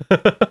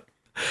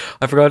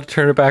 I forgot to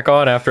turn it back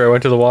on after I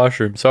went to the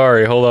washroom.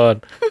 Sorry, hold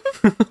on.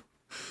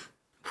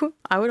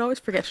 I would always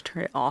forget to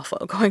turn it off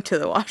while going to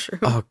the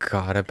washroom. Oh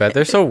god, I bet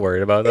they're so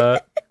worried about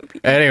that.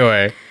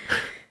 Anyway.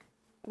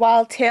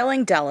 While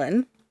tailing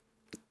Dellen,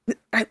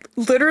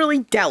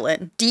 literally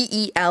Dellen,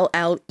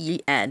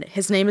 Dellen.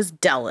 His name is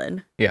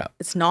Dellen. Yeah.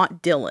 It's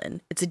not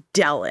Dylan. It's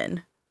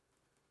Dellen.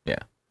 Yeah.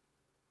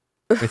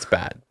 It's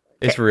bad.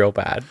 It's real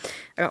bad.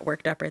 I got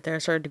worked up right there. I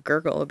started to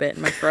gurgle a bit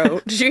in my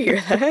throat. Did you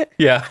hear that?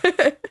 Yeah.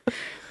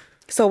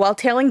 So while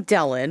tailing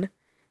Dellen,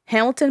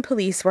 Hamilton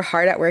police were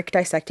hard at work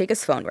dissecting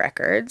his phone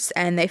records,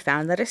 and they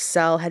found that his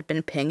cell had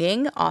been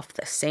pinging off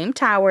the same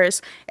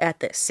towers at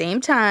the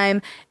same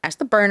time as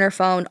the burner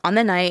phone on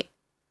the night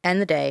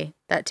and the day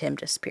that Tim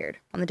disappeared.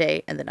 On the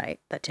day and the night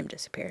that Tim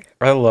disappeared.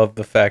 I love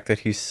the fact that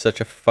he's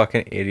such a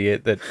fucking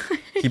idiot that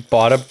he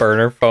bought a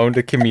burner phone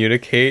to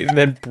communicate and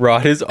then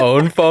brought his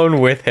own phone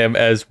with him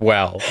as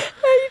well.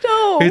 I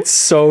know. It's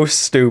so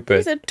stupid.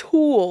 He's a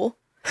tool.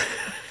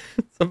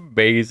 It's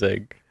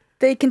amazing.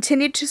 They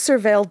continued to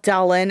surveil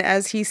Dellen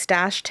as he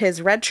stashed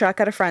his red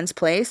truck at a friend's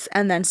place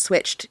and then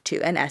switched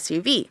to an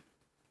SUV.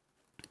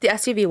 The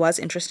SUV was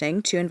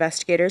interesting to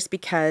investigators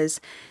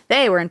because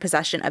they were in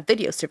possession of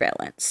video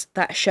surveillance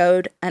that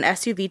showed an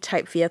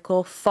SUV-type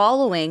vehicle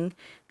following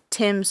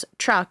Tim's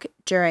truck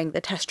during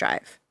the test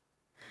drive.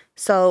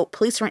 So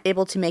police weren't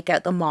able to make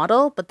out the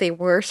model, but they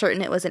were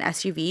certain it was an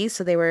SUV.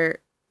 So they were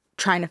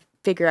trying to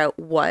figure out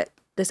what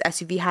this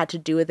SUV had to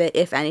do with it,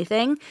 if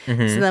anything. So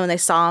then when they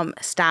saw him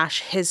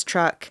stash his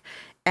truck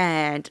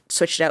and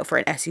switch it out for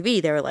an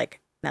SUV, they were like,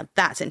 now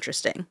that's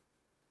interesting.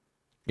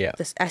 Yeah.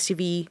 This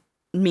SUV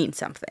means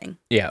something.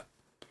 Yeah.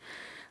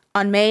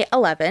 On May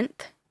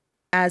 11th,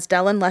 as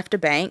Dellen left a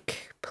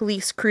bank,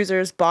 police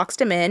cruisers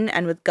boxed him in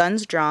and with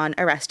guns drawn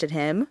arrested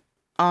him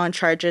on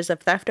charges of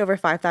theft over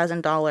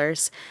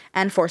 $5,000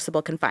 and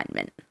forcible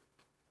confinement.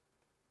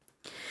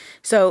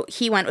 So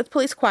he went with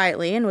police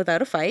quietly and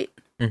without a fight.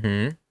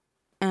 And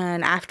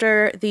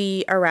after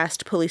the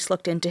arrest, police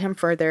looked into him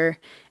further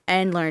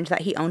and learned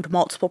that he owned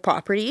multiple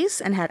properties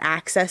and had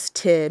access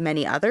to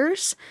many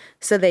others.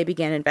 So they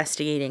began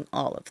investigating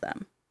all of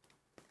them.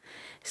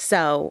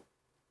 So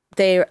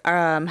they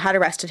had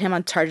arrested him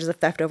on charges of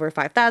theft over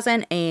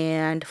 $5,000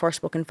 and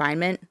forcible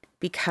confinement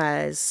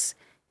because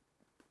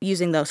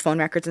using those phone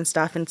records and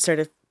stuff and sort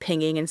of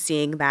pinging and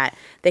seeing that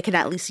they can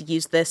at least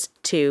use this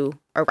to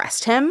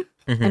arrest him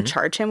and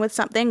charge him with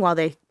something while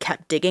they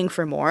kept digging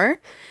for more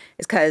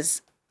is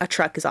because a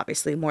truck is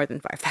obviously more than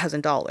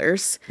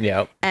 $5,000.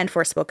 Yeah. And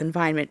forcible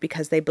confinement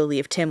because they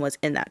believed Tim was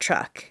in that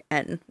truck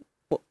and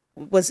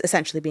was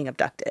essentially being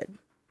abducted.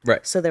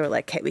 Right. So they were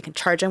like, hey, we can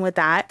charge him with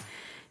that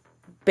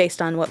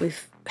based on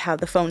how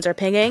the phones are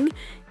pinging,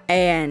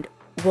 and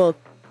we'll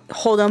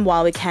hold him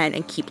while we can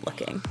and keep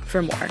looking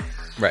for more.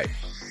 Right.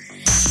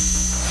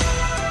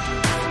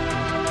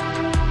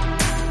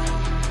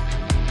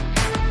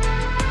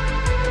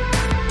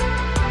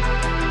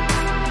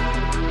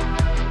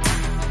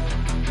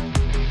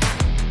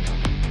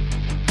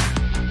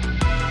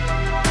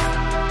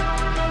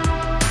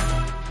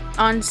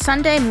 On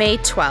Sunday, May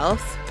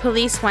 12th,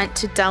 police went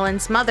to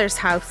Dellen's mother's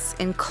house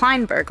in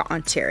Kleinburg,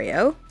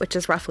 Ontario, which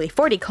is roughly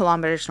 40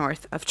 kilometers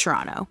north of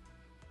Toronto.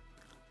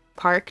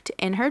 Parked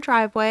in her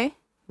driveway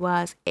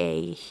was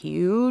a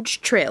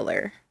huge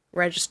trailer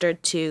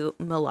registered to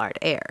Millard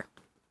Air.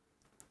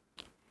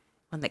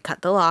 When they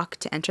cut the lock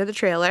to enter the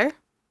trailer,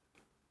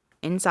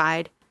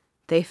 inside,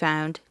 they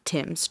found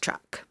Tim's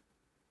truck.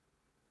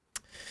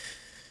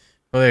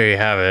 Well, there you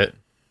have it.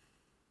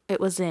 It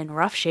was in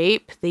rough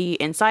shape. The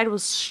inside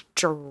was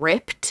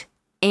stripped,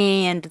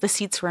 and the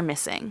seats were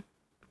missing.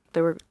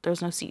 There was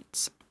no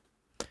seats.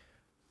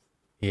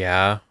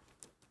 Yeah.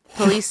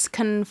 Police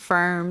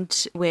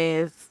confirmed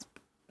with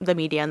the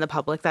media and the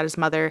public that his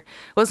mother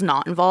was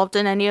not involved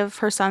in any of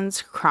her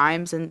son's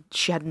crimes, and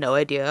she had no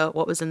idea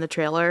what was in the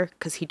trailer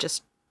because he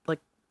just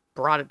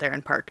brought it there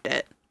and parked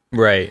it.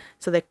 Right.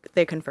 So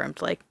they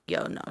confirmed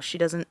yo, no, she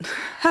doesn't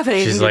have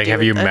anything She's to like, do have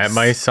with you this. met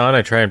my son?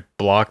 I try and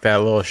block that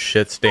little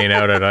shit stain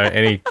out at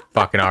any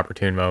fucking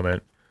opportune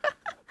moment.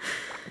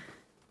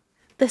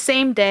 The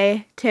same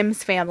day,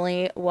 Tim's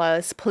family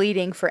was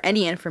pleading for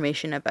any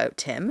information about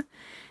Tim,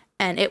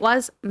 and it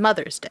was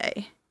Mother's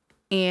Day.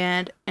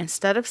 And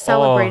instead of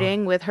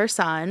celebrating with her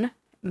son,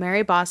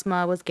 Mary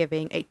Bosma was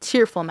giving a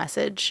tearful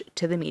message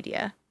to the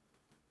media.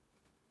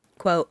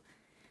 Quote,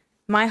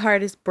 "My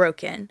heart is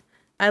broken.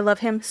 I love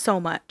him so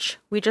much.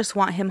 We just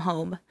want him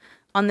home.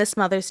 On this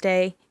Mother's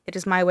Day, it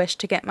is my wish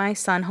to get my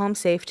son home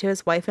safe to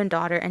his wife and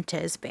daughter and to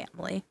his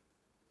family."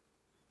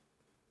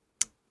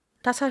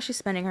 That's how she's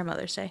spending her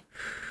Mother's Day.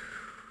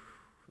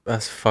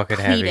 That's fucking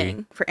Pleading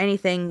heavy. for any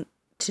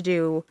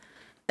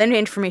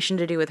information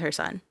to do with her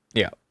son.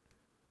 Yeah.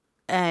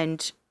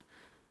 And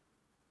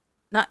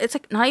it's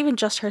not even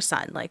just her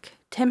son.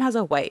 Tim has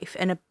a wife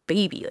and a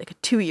baby, a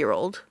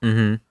 2-year-old.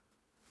 Mm-hmm.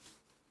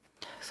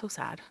 So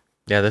sad.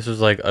 Yeah, this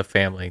was like a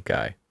family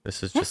guy.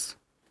 This is just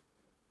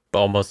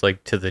almost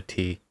to the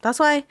T. That's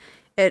why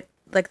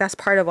that's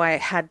part of why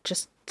it had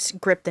just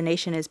gripped the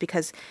nation, is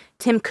because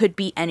Tim could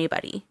be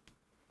anybody.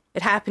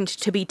 It happened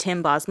to be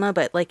Tim Bosma,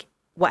 but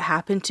what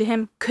happened to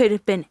him could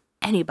have been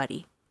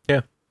anybody.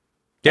 Yeah.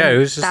 Yeah, And it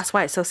was just... That's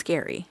why it's so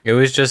scary. It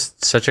was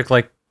just such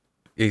a,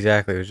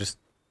 exactly, it was just...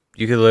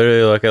 You could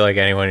literally look at,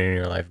 anyone in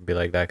your life and be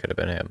like, that could have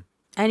been him.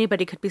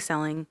 Anybody could be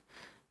selling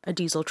a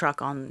diesel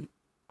truck on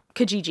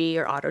Kijiji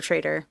or Auto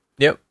Trader.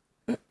 Yep.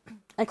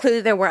 And clearly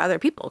there were other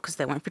people because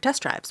they went for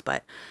test drives,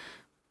 but...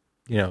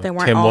 they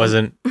weren't Tim all...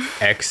 wasn't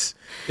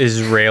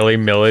ex-Israeli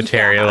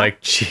military, Yeah.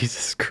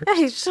 Jesus Christ. Yeah,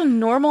 he's just a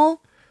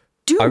normal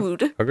dude.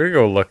 I'm gonna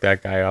go look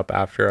that guy up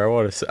after.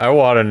 I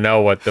want to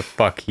know what the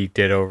fuck he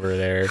did over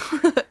there.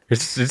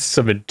 it's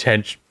some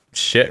intense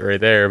shit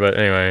right there. But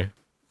anyway,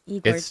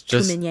 Igor it's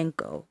just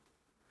Tumenenko.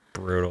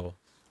 brutal.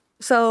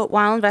 So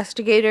while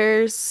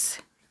investigators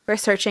were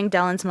searching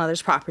Dellen's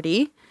mother's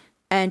property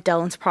and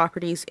Dellen's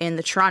properties in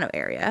the Toronto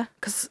area,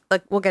 because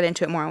we'll get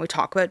into it more when we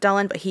talk about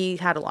Dellen, but he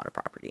had a lot of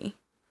property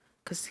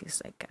because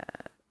he's a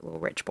little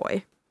rich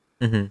boy.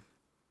 Mm-hmm.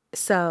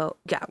 So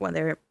yeah, when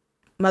their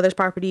mother's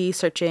property,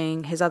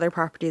 searching his other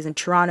properties in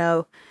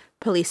Toronto,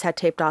 police had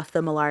taped off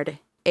the Millard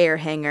air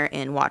hangar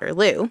in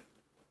Waterloo,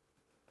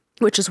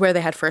 which is where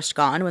they had first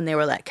gone when they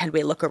were like, "Can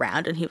we look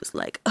around?" And he was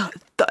like, "Oh, I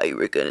thought you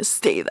were gonna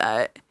say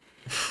that."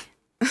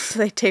 So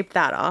they taped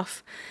that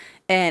off.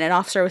 and an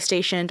officer was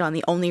stationed on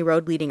the only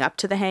road leading up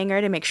to the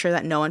hangar to make sure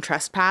that no one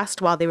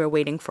trespassed while they were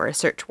waiting for a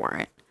search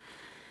warrant.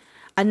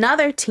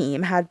 Another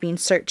team had been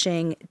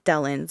searching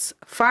Dellen's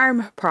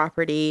farm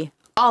property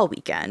all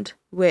weekend,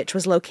 which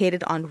was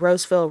located on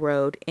Roseville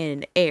Road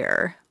in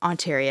Ayr,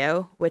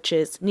 Ontario, which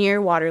is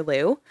near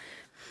Waterloo,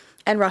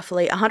 and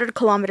roughly 100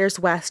 kilometers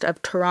west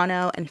of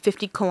Toronto and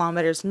 50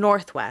 kilometers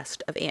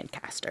northwest of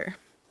Ancaster.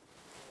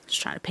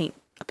 Just trying to paint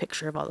a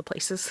picture of all the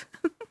places.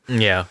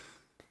 Yeah.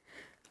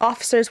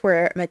 Officers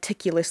were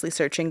meticulously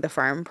searching the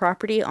farm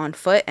property on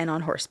foot and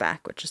on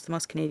horseback, which is the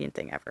most Canadian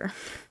thing ever.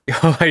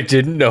 Oh, I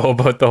didn't know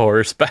about the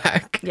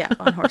horseback. Yeah,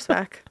 on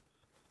horseback.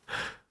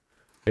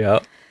 Yeah.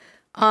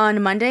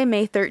 On Monday,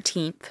 May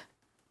 13th,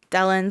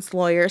 Dellen's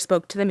lawyer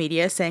spoke to the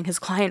media saying his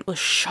client was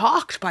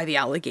shocked by the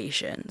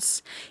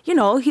allegations. You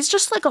know, he's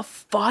just like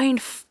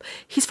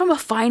he's from a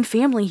fine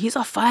family. He's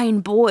a fine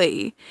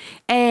boy.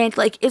 And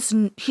like,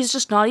 he's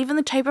just not even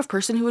the type of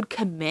person who would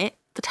commit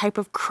the type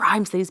of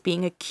crimes that he's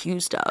being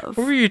accused of.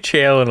 What were you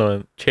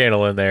channeling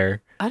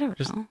there? I don't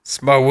know.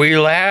 It's my wee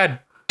lad,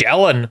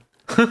 Dellen.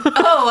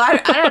 Oh, I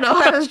don't know.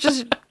 I was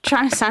just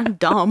trying to sound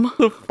dumb.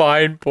 The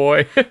fine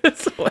boy.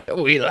 It's my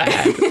wee lad,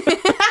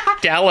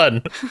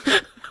 Dellen.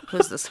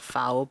 Who's this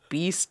foul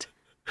beast?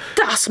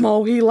 That's my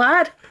wee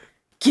lad,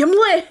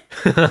 Gimli.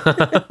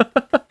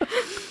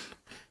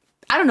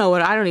 I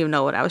don't even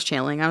know what I was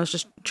channeling. I was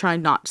just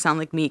trying not to sound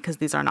like me because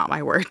these are not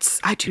my words.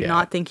 I do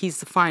not think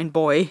he's a fine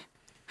boy.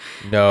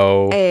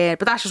 No.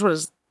 But that's just what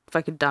his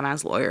fucking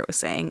dumbass lawyer was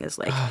saying, is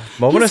like...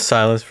 Moment of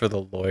silence for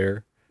the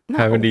lawyer. No.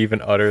 Having to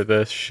even utter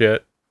this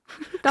shit.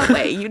 No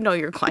way. You know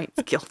your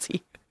client's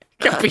guilty.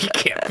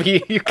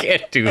 You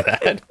can't do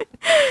that.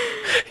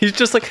 He's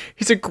just like,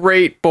 he's a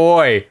great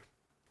boy.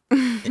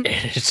 And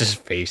his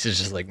face is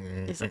just like...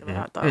 He's like,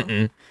 what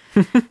the...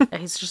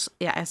 He's just...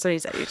 Yeah, that's what he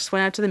said. He just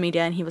went out to the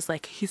media and he was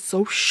like, he's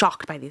so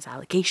shocked by these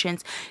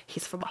allegations.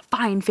 He's from a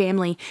fine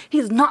family.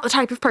 He's not the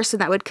type of person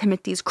that would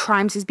commit these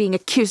crimes he's being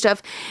accused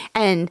of.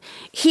 And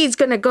he's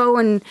going to go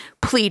and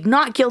plead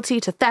not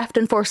guilty to theft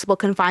and forcible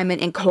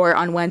confinement in court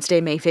on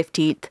Wednesday, May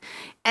 15th.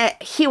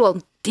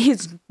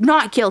 He's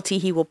not guilty.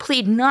 He will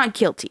plead not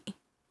guilty.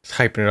 He's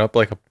hyping it up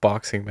like a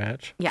boxing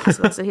match. Yeah,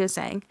 so that's what he was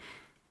saying.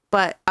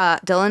 But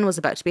Dellen was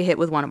about to be hit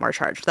with one more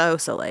charge, though,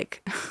 so,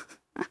 like,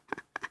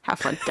 have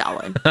fun,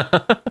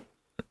 Dellen.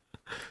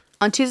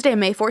 On Tuesday,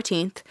 May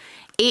 14th,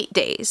 8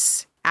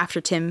 days after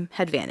Tim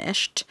had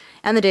vanished,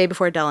 and the day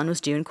before Dellen was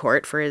due in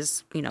court for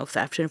his,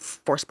 theft and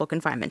forcible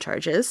confinement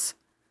charges,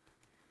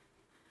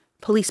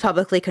 police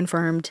publicly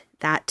confirmed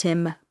that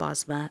Tim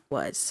Bosma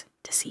was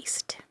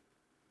deceased.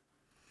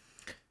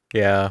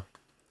 Yeah.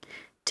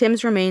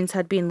 Tim's remains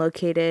had been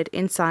located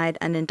inside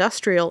an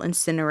industrial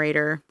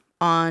incinerator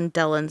on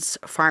Dellen's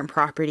farm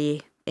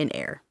property in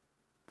Ayr.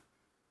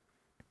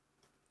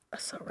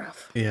 That's so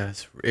rough.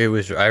 Yes, it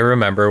was. I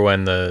remember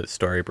when the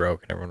story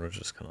broke and everyone was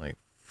just kind of like,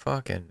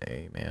 fucking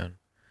A, man.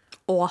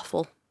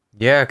 Awful.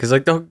 Yeah, because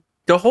like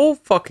the whole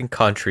fucking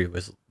country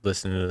was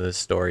listening to this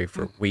story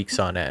for weeks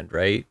on end,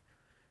 right?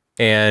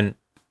 And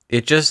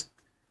it just,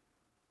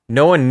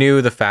 no one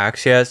knew the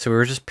facts yet, so we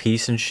were just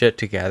piecing shit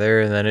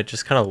together, and then it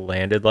just kind of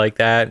landed like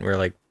that, and we were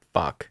like,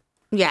 fuck.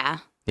 Yeah.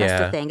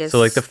 That's the thing is... So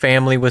like the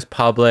family was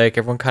public,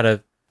 everyone kind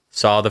of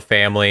saw the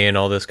family and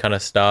all this kind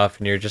of stuff,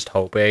 and you're just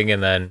hoping,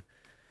 and then,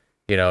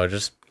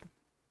 just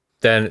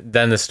then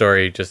the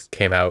story just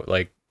came out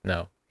like,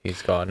 no,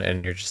 he's gone,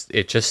 and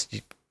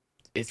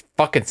it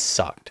fucking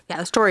sucked. Yeah,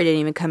 the story didn't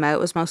even come out.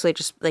 It was mostly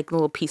just like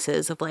little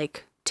pieces of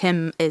like,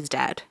 Tim is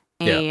dead,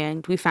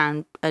 and we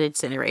found an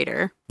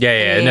incinerator.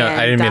 Yeah. No,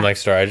 I didn't mean like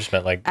story. I just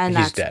meant like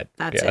he's dead.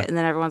 That's it. And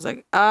then everyone's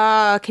like,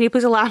 can you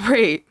please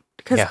elaborate?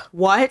 Because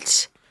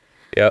what?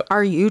 Yep.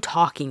 Are you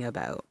talking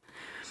about?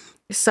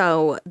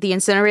 So the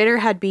incinerator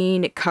had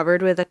been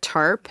covered with a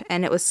tarp,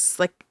 and it was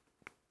like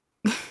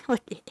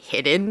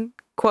hidden,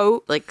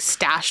 quote, like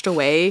stashed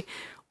away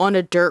on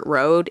a dirt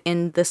road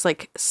in this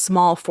like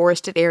small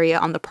forested area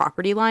on the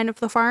property line of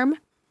the farm.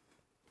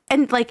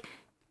 And like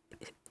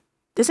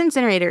this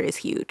incinerator is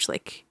huge.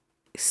 Like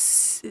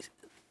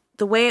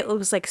the way it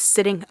was like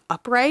sitting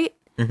upright,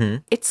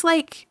 it's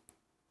like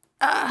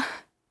I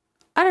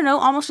don't know,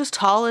 almost as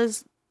tall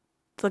as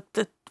like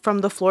from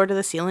the floor to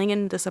the ceiling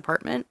in this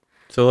apartment.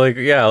 So like,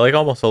 like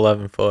almost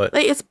 11 foot.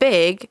 Like it's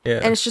big. Yeah.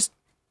 And it's just,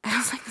 I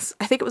was like,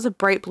 I think it was a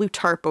bright blue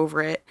tarp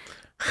over it.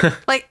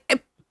 Like people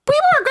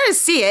aren't going to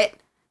see it.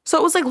 So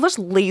it was like just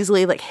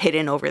lazily like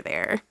hidden over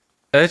there.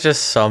 That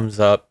just sums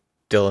up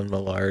Dylan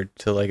Millard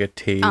to like a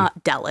T.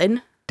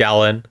 Dellen.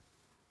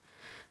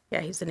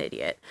 Yeah, he's an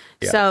idiot.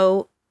 Yeah.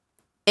 So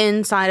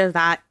inside of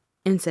that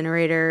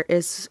incinerator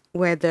is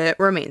where the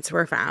remains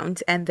were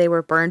found, and they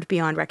were burned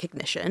beyond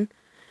recognition.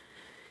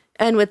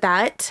 And with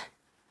that,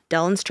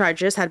 Dellen's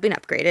charges had been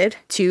upgraded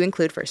to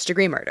include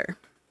first-degree murder.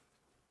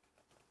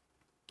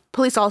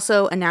 Police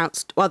also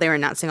announced, while they were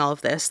announcing all of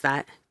this,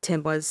 that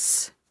Tim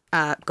was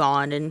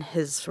gone and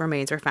his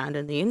remains were found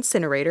in the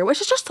incinerator,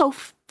 which is just so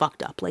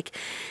fucked up. Like,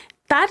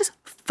 that is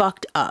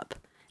fucked up.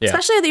 Yeah.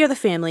 Especially if you're the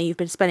family. You've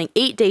been spending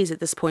 8 days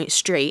at this point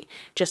straight,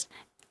 just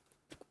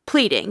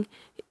pleading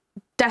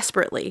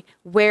desperately,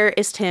 where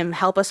is Tim?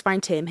 Help us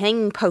find Tim.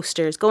 Hanging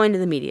posters, going to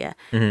the media.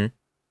 Mm-hmm.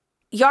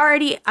 You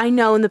already, I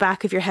know in the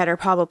back of your head are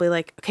probably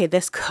like, okay,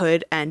 this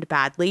could end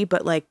badly,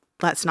 but like,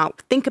 let's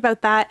not think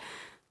about that.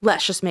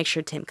 Let's just make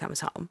sure Tim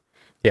comes home.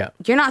 Yeah.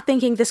 You're not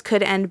thinking this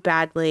could end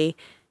badly.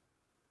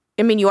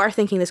 I mean, you are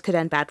thinking this could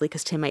end badly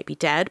because Tim might be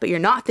dead, but you're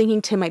not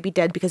thinking Tim might be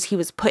dead because he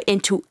was put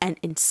into an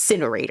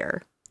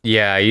incinerator.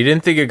 Yeah, you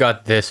didn't think it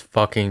got this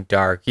fucking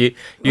dark. You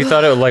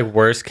thought it was like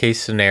worst case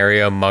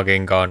scenario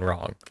mugging gone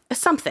wrong.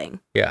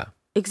 Something. Yeah.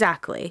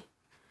 Exactly.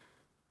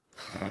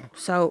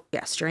 So,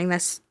 yes, during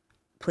this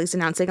police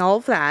announcing all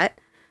of that,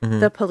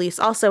 the police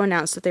also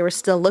announced that they were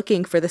still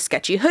looking for the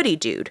sketchy hoodie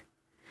dude,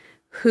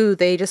 who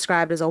they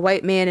described as a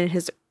white man in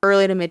his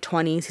early to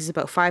mid-20s. He's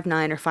about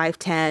 5'9" or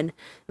 5'10",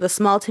 with a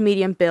small to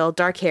medium build,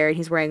 dark hair, and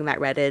he's wearing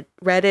that redded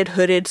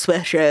hooded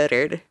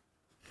sweatshirt.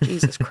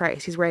 Jesus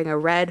Christ, he's wearing a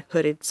red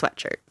hooded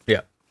sweatshirt.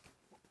 Yeah.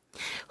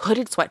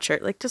 Hooded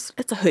sweatshirt, like just,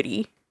 it's a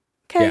hoodie.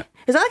 Okay. Yeah.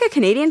 Is that like a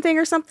Canadian thing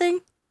or something?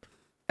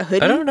 A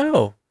hoodie? I don't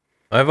know.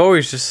 I've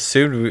always just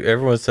assumed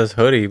everyone says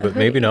hoodie, but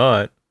maybe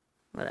not.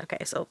 Well,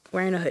 okay, so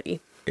wearing a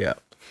hoodie. Yeah.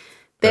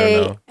 I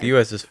don't know. The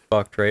U.S. is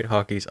fucked, right?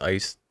 Hockey's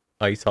ice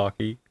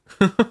hockey.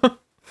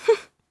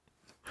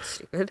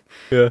 Stupid.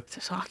 Yeah. It's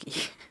just hockey.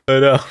 I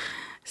know.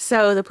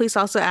 So the police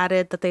also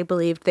added that they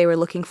believed they were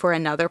looking for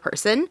another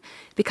person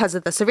because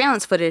of the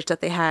surveillance footage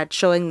that they had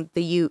showing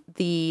the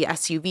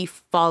SUV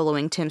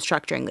following Tim's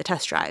truck during the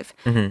test drive.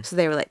 Mm-hmm. So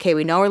they were like, okay,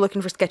 we know we're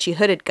looking for sketchy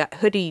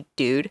hoodie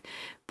dude,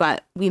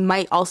 but we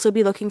might also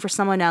be looking for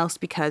someone else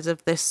because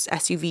of this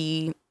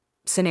SUV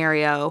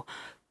scenario,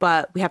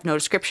 but we have no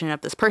description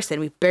of this person.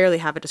 We barely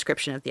have a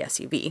description of the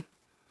SUV.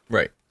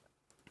 Right.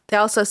 They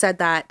also said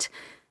that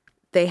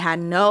they had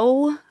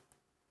no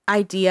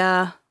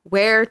idea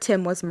where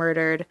Tim was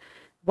murdered,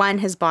 when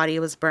his body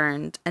was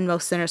burned, and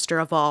most sinister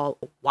of all,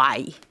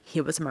 why he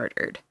was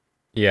murdered.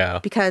 Yeah.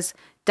 Because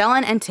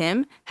Dellen and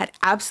Tim had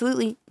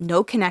absolutely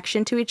no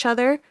connection to each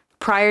other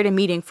prior to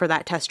meeting for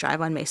that test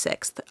drive on May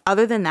 6th.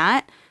 Other than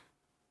that,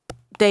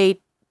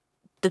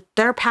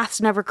 their paths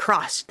never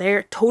crossed.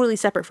 They're totally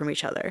separate from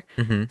each other.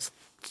 Mm-hmm.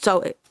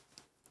 So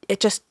it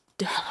just,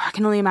 I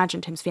can only imagine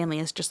Tim's family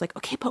is just like,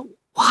 okay, but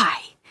why?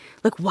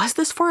 Like, was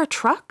this for a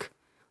truck?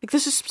 Like,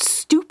 this is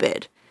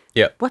stupid.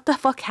 Yep. What the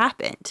fuck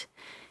happened?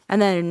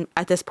 And then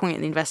at this point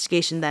in the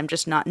investigation, them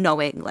just not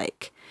knowing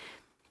like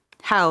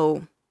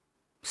how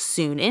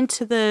soon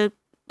into the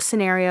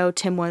scenario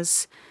Tim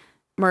was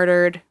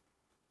murdered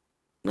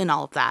and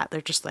all of that.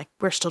 They're just like,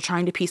 we're still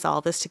trying to piece all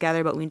of this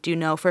together, but we do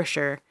know for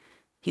sure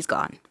he's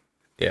gone.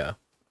 Yeah.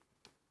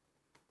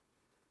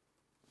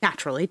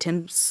 Naturally,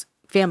 Tim's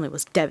family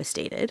was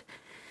devastated.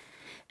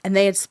 And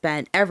they had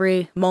spent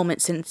every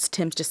moment since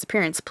Tim's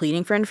disappearance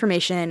pleading for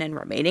information and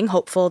remaining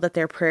hopeful that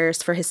their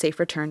prayers for his safe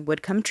return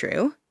would come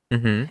true.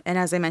 Mm-hmm. And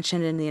as I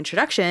mentioned in the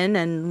introduction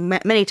and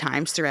many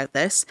times throughout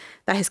this,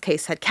 that his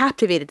case had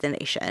captivated the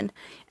nation.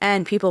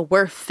 And people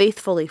were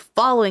faithfully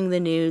following the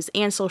news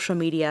and social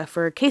media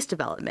for case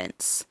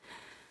developments.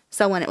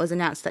 So when it was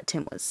announced that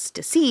Tim was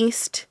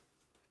deceased,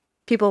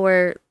 people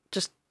were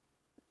just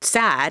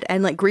sad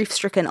and like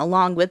grief-stricken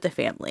along with the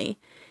family.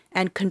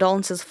 And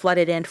condolences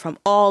flooded in from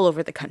all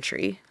over the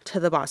country to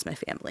the Bosma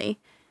family.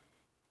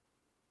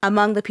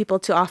 Among the people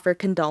to offer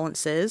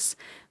condolences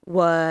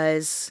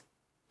was,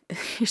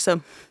 here's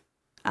some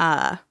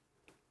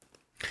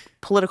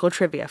political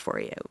trivia for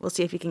you. We'll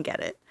see if you can get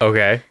it.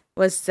 Okay.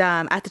 Was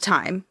at the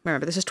time,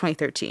 remember this is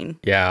 2013.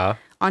 Yeah.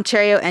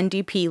 Ontario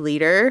NDP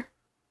leader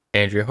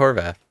Andrea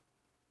Horwath.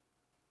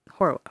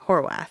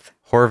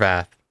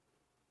 Horwath.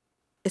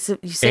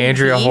 You say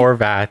Andrea V?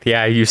 Horwath.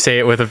 Yeah, you say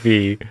it with a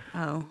V.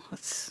 Oh,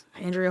 that's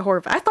Andrea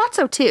Horwath. I thought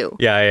so too.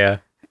 Yeah.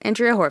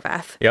 Andrea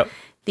Horwath. Yep.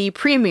 The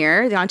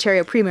premier, the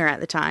Ontario premier at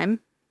the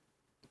time.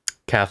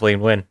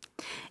 Kathleen Wynne.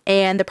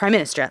 And the prime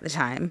minister at the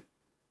time.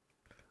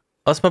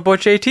 That's my boy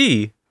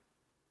JT.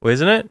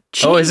 Isn't it?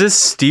 Oh, is this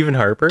Stephen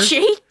Harper?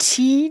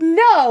 JT?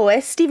 No,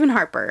 it's Stephen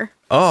Harper.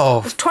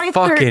 Oh, it's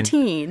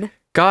 2013.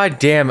 God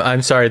damn,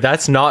 I'm sorry.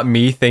 That's not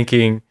me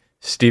thinking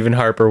Stephen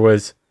Harper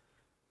was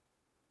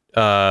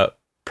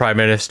prime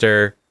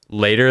minister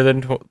later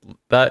than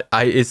that.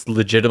 It's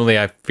legitimately,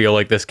 I feel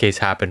like this case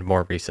happened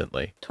more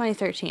recently.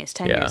 2013. It's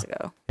 10 years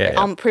ago.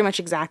 Yeah. Pretty much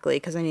exactly,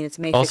 because I mean it's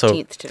May 15th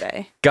also,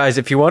 today. Guys,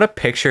 if you want to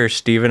picture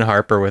Stephen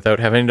Harper without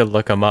having to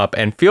look him up,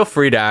 and feel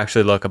free to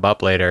actually look him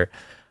up later,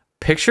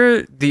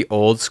 picture the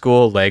old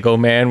school Lego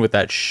man with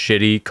that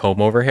shitty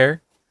comb over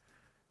hair.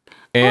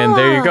 And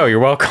there you go. You're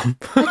welcome.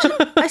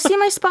 I see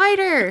my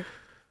spider.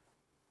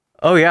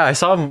 Oh yeah, I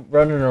saw him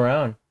running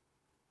around.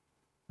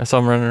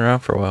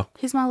 For a while.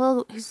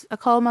 I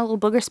call him my little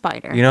booger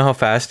spider. You know how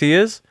fast he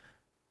is?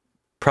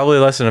 Probably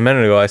less than a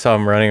minute ago, I saw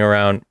him running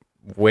around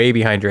way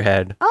behind your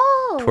head.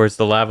 Oh. Towards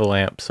the lava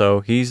lamp.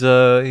 So he's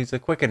a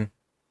quicken.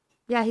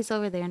 Yeah, he's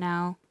over there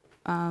now.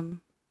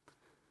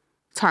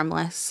 It's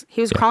harmless.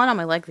 He was crawling on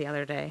my leg the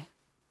other day.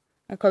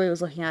 And Kobe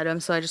was looking at him,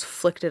 so I just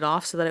flicked it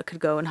off so that it could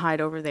go and hide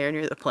over there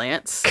near the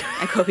plants.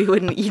 And Kobe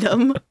wouldn't eat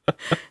him.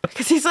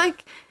 Because he's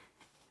like,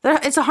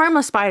 It's a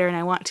harmless spider, and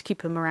I want to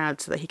keep him around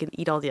so that he can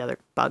eat all the other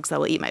bugs that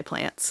will eat my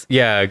plants.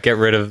 Yeah, get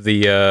rid of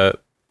the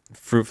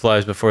fruit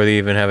flies before they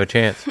even have a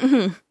chance.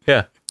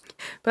 Yeah.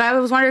 But I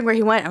was wondering where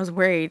he went. I was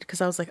worried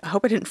because I was like, I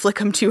hope I didn't flick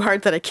him too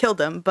hard that I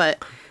killed him.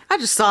 But I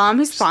just saw him.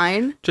 He's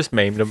fine. Just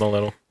maimed him a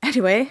little.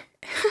 Anyway,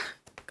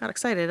 got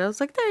excited. I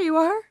was like, there you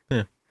are.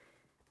 Yeah.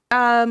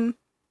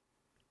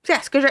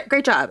 Yes,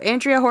 great job.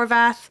 Andrea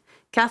Horvath,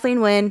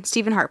 Kathleen Wynne,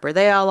 Stephen Harper.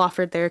 They all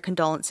offered their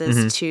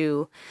condolences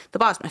to the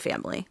Bosma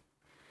family.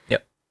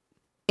 Yep.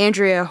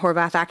 Andrea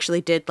Horvath actually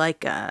did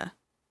like a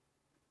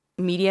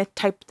media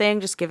type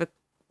thing. Just give a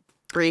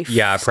brief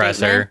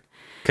presser.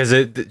 Because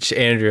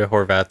Andrea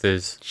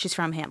Horvath she's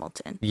from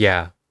Hamilton.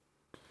 Yeah.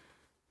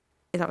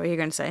 Is that what you're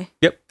going to say?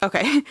 Yep.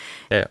 Okay.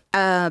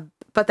 Yeah.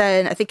 But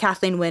then I think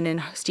Kathleen Wynne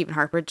and Stephen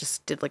Harper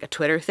just did like a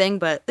Twitter thing,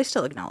 but they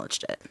still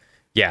acknowledged it.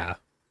 Yeah.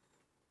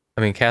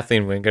 I mean,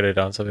 Kathleen Wynne could have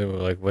done something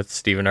like, what's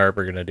Stephen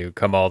Harper going to do?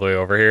 Come all the way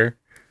over here?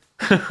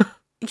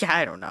 Yeah,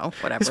 I don't know.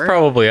 Whatever. He's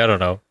probably, I don't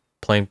know,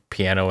 playing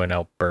piano in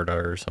Alberta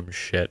or some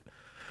shit.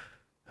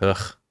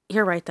 Ugh.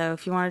 You're right, though.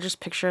 If you want to just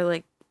picture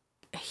like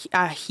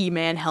a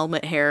He-Man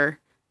helmet hair,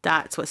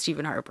 that's what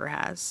Stephen Harper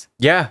has.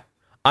 Yeah.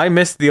 I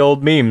miss the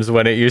old memes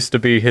when it used to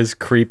be his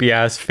creepy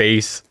ass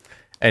face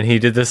and he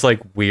did this like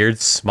weird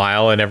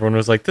smile and everyone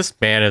was like, this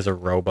man is a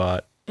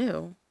robot.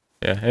 Ew.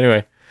 Yeah,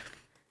 anyway.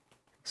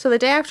 So the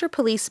day after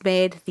police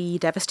made the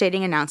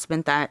devastating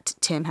announcement that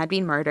Tim had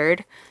been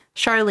murdered,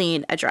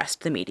 Charlene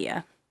addressed the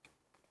media.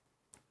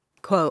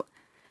 Quote,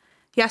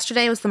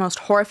 "Yesterday was the most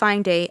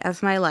horrifying day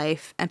of my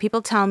life, and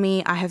people tell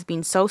me I have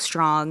been so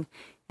strong,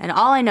 and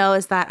all I know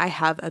is that I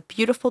have a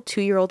beautiful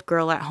 2-year-old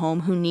girl at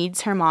home who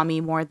needs her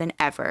mommy more than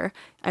ever,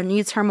 and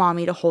needs her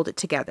mommy to hold it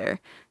together.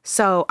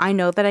 So I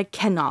know that I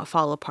cannot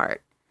fall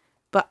apart.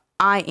 But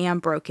I am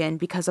broken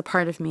because a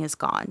part of me is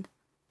gone.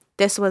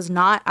 This was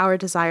not our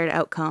desired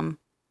outcome,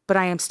 but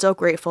I am still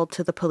grateful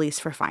to the police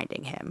for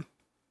finding him."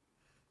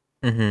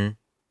 Mm-hmm.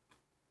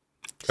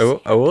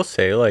 I will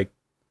say, like,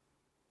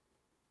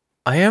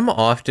 I am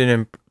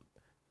often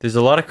there's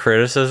a lot of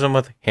criticism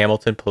with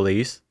Hamilton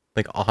police,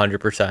 like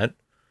 100%.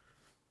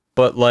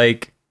 But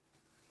like,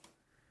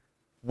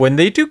 when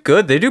they do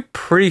good, they do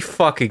pretty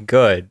fucking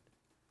good.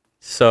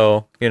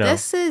 So, you know.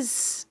 This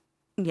is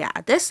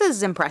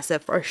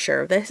impressive for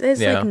sure. This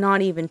is like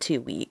not even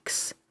 2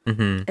 weeks.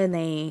 Mm-hmm. And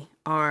they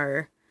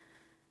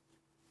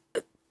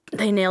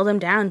nailed him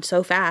down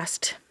so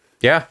fast.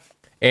 Yeah.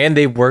 And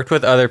they worked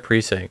with other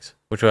precincts,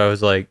 which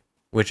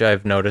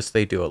I've noticed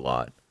they do a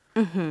lot.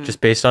 Mm-hmm.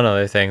 Just based on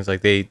other things,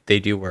 like they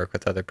do work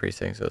with other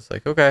precincts. So it's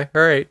like, okay,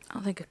 all right. I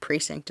don't think a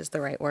precinct is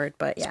the right word,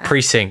 but yeah. It's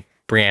precinct,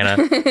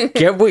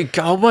 Brianna.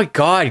 Oh my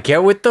God,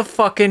 get with the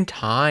fucking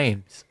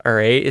times. All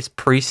right. It's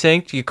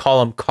precinct. You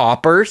call them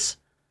coppers.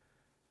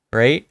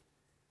 Right.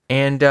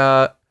 And,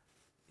 they're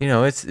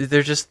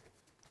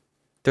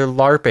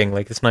LARPing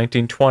like it's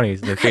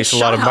 1920s and they face a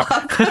lot of I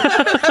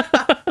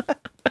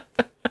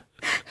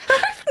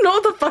don't know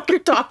what the fuck you're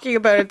talking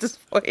about at this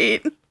point.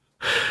 I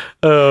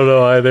don't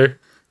know either.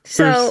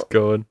 So we're just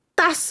going.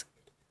 That's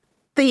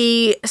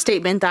the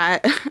statement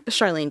that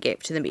Charlene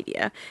gave to the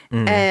media.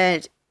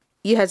 And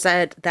you had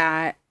said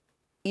that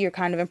you're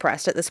kind of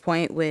impressed at this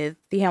point with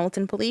the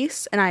Hamilton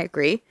police, and I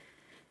agree.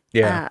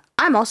 Yeah.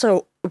 I'm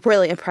also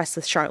really impressed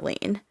with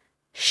Charlene.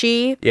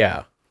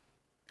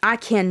 I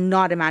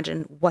cannot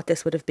imagine what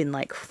this would have been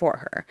like for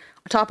her.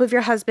 On top of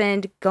your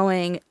husband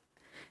going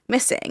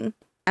missing,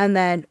 and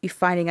then you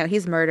finding out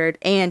he's murdered,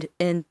 and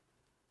in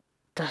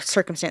the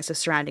circumstances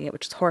surrounding it,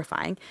 which is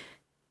horrifying,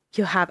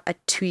 you have a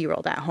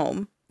 2-year-old at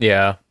home.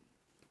 Yeah.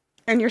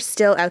 And you're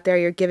still out there,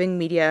 you're giving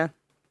media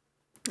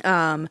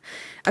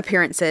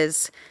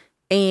appearances,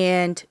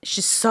 and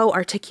she's so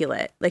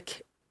articulate.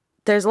 Like,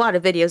 there's a lot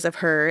of videos of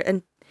her,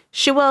 and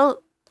she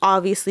will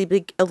obviously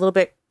be a little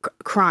bit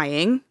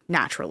crying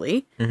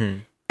naturally,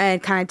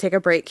 and kind of take a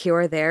break here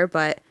or there,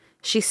 but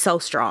she's so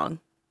strong.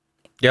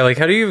 Yeah, like,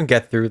 how do you even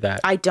get through that?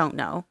 I don't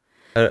know.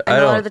 And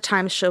a lot of the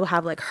times she'll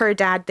have like her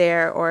dad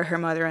there or her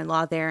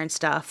mother-in-law there and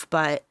stuff,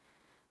 but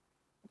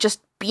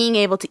just being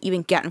able to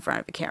even get in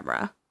front of a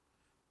camera.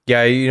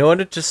 Yeah, you know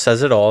what? It just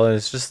says it all, and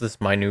it's just this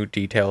minute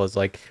detail is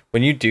like,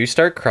 when you do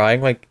start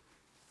crying, like,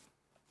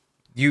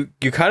 you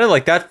kind of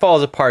like, that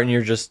falls apart and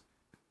you're just,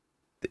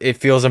 it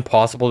feels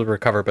impossible to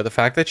recover. But the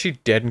fact that she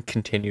did and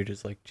continued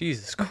is like,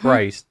 Jesus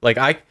Christ.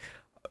 Like,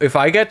 if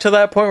I get to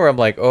that point where I'm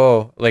like,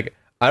 oh, like,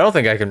 I don't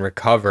think I can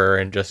recover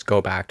and just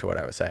go back to what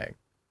I was saying.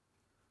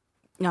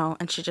 No,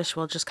 and she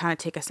will just kind of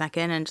take a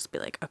second and just be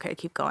like, okay,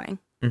 keep going.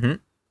 Mm-hmm.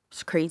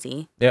 It's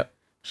crazy. Yep.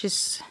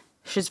 She's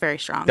very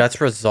strong. That's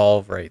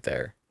resolve right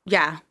there.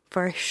 Yeah,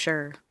 for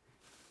sure.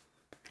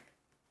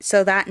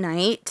 So that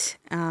night,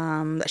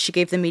 she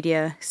gave the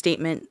media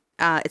statement.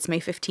 It's May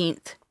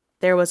 15th.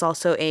 There was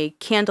also a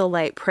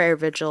candlelight prayer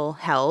vigil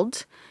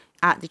held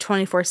at the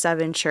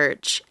 24/7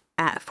 church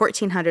at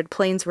 1400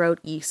 Plains Road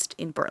East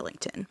in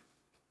Burlington.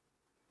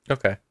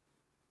 Okay.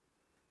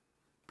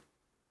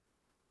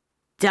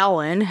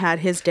 Dellen had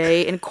his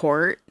day in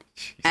court.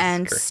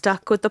 and Christ.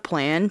 stuck with the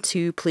plan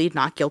to plead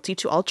not guilty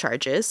to all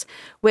charges,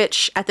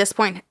 which at this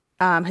point,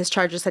 his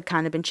charges had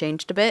kind of been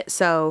changed a bit.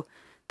 So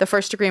the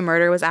first degree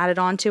murder was added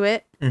onto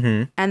it.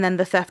 Mm-hmm. And then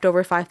the theft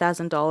over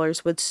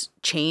 $5,000 was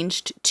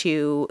changed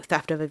to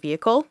theft of a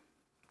vehicle.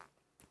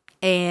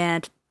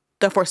 And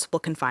the forcible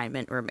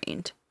confinement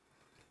remained.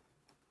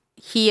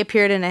 He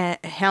appeared in a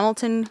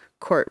Hamilton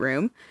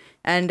courtroom,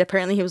 and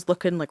apparently he was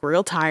looking like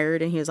real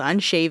tired, and he was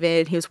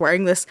unshaven. He was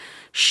wearing this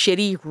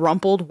shitty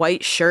rumpled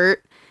white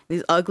shirt,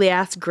 these ugly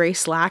ass gray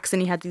slacks,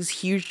 and he had these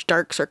huge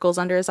dark circles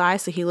under his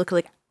eyes, so he looked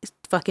like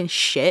fucking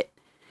shit.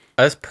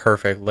 That's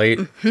perfect.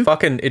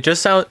 Fucking, it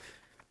doesn't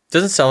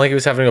sound like he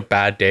was having a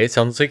bad day. It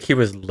sounds like he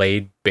was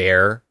laid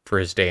bare for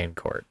his day in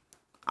court.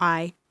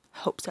 I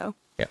hope so.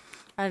 Yeah.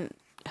 And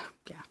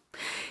yeah,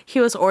 he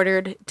was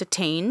ordered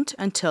detained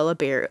until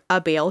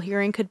a bail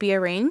hearing could be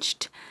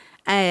arranged,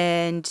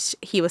 and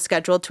he was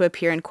scheduled to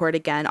appear in court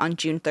again on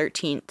June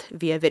 13th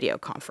via video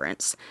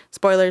conference.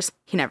 Spoilers,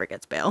 he never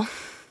gets bail.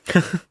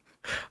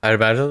 I'd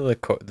imagine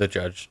the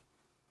judge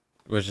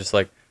was just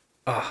like,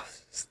 oh,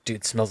 this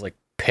dude smells like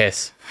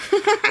piss.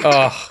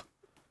 Oh,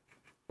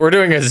 we're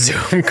doing a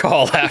Zoom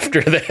call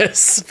after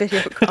this.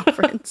 Video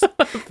conference.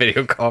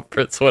 Video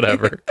conference,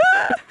 whatever.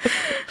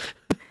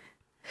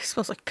 He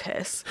smells like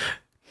piss.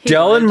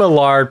 Dellen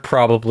Millard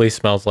probably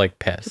smells like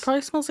piss. He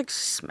probably smells like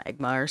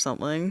smegma or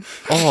something.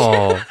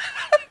 Oh,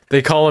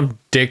 they call him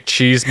Dick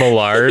Cheese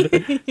Millard.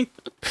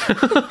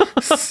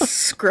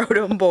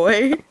 Scrotum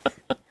boy.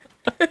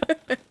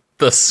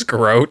 The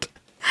scrote.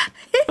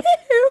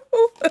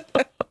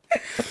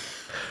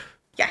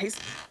 Yeah,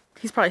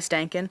 he's probably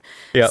stankin'.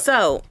 Yeah.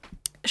 So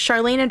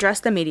Charlene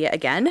addressed the media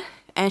again,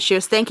 and she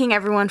was thanking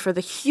everyone for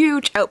the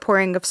huge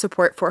outpouring of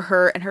support for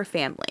her and her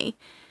family.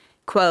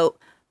 Quote,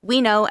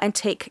 "We know and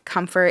take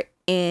comfort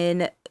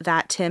in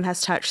that Tim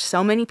has touched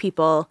so many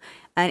people,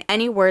 and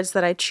any words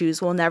that I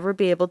choose will never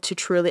be able to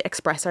truly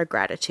express our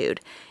gratitude.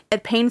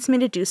 It pains me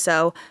to do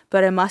so,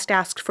 but I must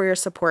ask for your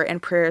support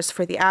and prayers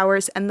for the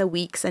hours and the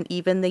weeks and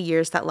even the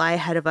years that lie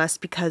ahead of us,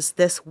 because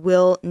this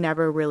will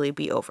never really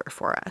be over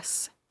for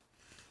us."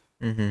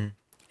 Mm-hmm.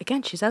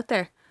 Again, she's out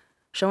there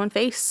showing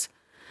face,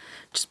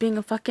 just being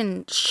a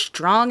fucking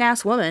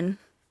strong-ass woman.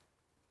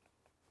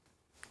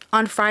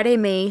 On Friday,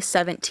 May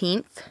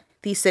 17th,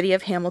 the city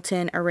of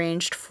Hamilton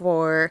arranged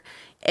for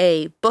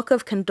a book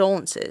of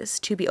condolences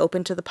to be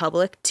open to the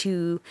public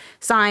to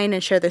sign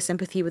and share their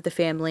sympathy with the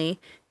family.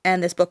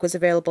 And this book was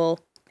available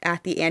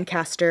at the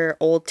Ancaster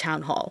Old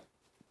Town Hall.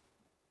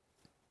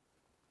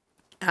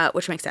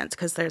 Which makes sense,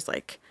 because there's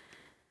like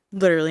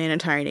literally an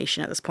entire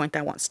nation at this point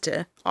that wants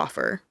to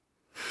offer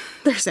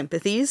their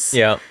sympathies.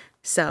 Yeah.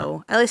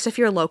 So at least if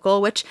you're local,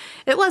 which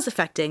it was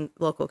affecting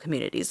local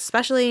communities,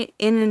 especially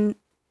in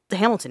the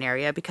Hamilton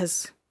area,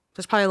 because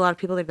there's probably a lot of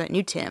people there that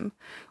knew Tim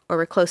or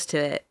were close to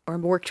it or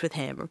worked with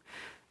him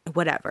or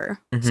whatever.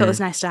 Mm-hmm. So it was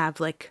nice to have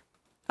like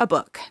a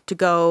book to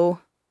go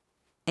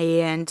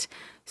and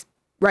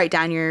write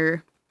down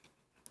your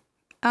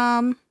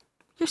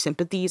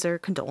sympathies or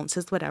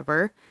condolences,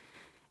 whatever.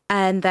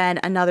 And then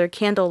another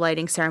candle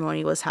lighting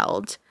ceremony was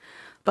held,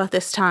 but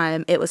this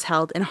time it was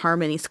held in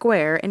Harmony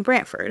Square in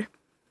Brantford.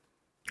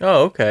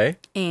 Oh, okay.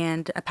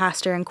 And a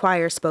pastor and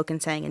choir spoke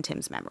and sang in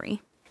Tim's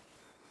memory.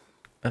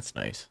 That's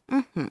nice.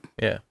 Mm-hmm.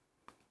 Yeah.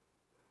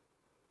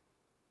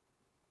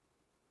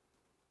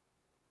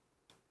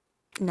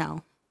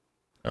 No.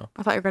 Oh.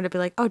 I thought you were going to be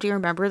like, oh, do you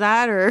remember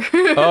that? Or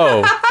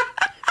Oh.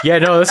 Yeah,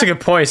 no, that's a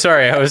good point.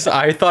 Sorry.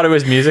 I thought it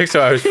was music,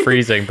 so I was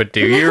freezing. But do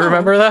you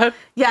remember that?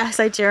 Yes,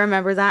 I do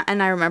remember that.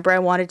 And I remember I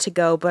wanted to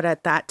go, but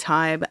at that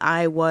time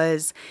I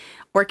was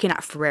working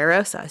at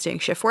Ferrero, so I was doing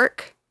shift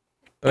work.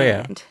 Oh,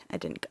 yeah. And I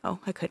didn't go.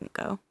 I couldn't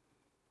go.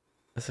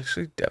 That's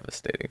actually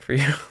devastating for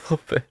you a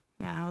little bit.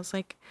 Yeah, I was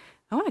like,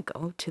 I want to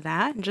go to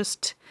that and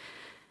just,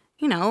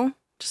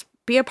 just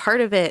be a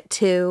part of it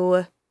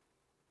to,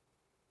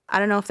 I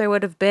don't know if there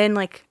would have been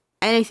like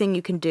anything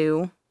you can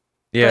do.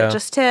 Yeah. But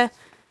just to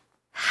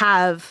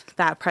have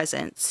that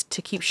presence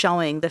to keep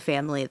showing the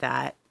family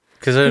that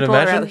because I'd people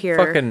are imagine out here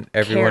fucking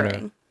everyone.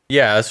 caring.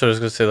 Yeah, that's what I was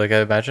gonna say. Like,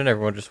 I imagine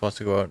everyone just wants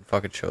to go out and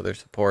fucking show their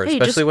support, Hey,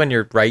 especially when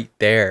you're right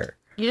there.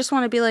 You just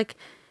want to be like,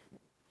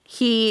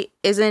 he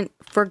isn't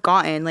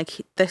forgotten. Like,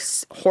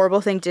 this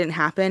horrible thing didn't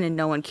happen and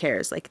no one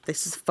cares. Like,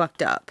 this is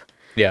fucked up.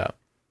 Yeah.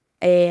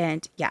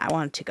 And yeah, I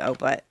wanted to go,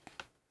 but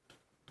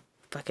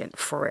fucking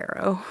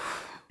Ferrero.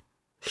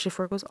 Shift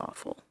work was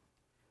awful.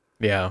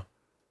 Yeah.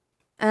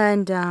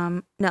 And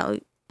no,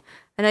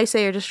 I know you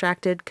say you're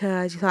distracted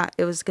because you thought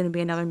it was going to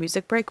be another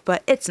music break,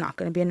 but it's not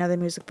going to be another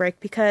music break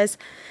because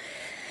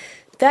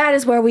that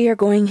is where we are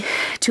going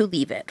to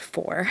leave it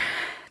for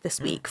this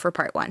week for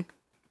part 1.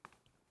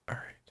 All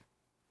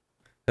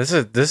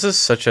right. This is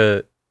such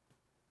a,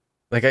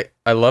 like,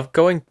 I love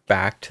going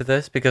back to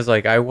this because,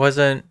 like, I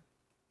didn't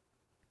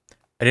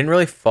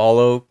really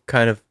follow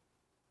kind of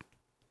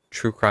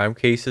true crime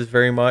cases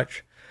very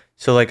much.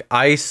 So, like,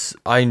 I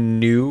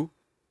knew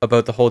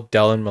about the whole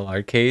Dellen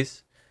Millard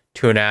case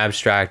to an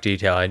abstract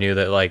detail. I knew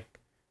that, like,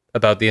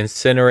 about the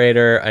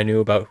incinerator. I knew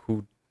about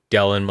who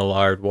Dellen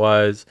Millard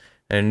was.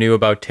 and I knew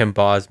about Tim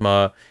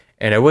Bosma,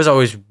 and I was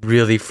always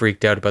really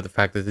freaked out about the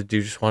fact that the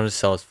dude just wanted to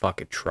sell his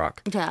fucking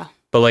truck. Yeah.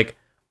 But like,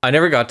 I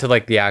never got to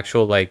like the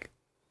actual like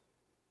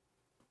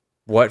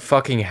what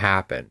fucking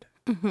happened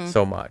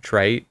so much,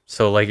 right?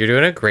 So like, you're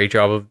doing a great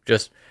job of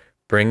just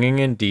bringing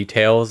in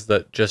details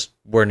that just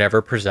were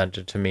never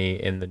presented to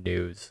me in the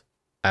news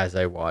as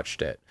I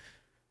watched it.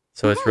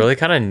 So it's really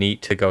kind of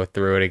neat to go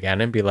through it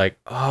again and be like,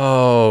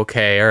 oh,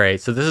 okay, all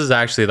right. So this is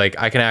actually like,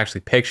 I can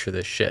actually picture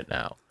this shit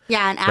now.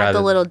 Yeah, and add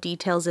the little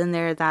details in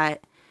there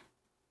that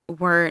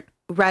weren't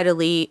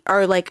readily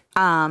or like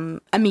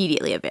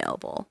immediately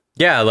available.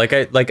 Yeah, like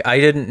I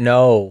didn't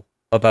know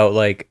about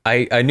like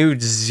I knew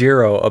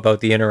zero about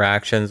the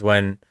interactions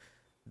when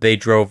they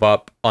drove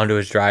up onto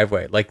his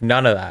driveway. Like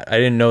none of that. I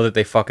didn't know that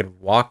they fucking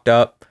walked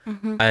up.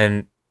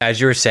 And as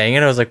you were saying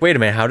it, I was like, wait a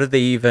minute, how did they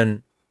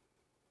even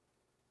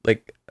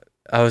like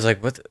I was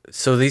like, what?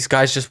 So these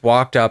guys just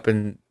walked up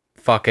and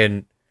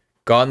fucking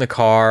got in the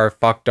car,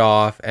 fucked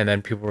off, and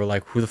then people were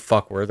like, who the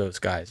fuck were those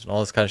guys? And all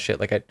this kind of shit.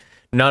 Like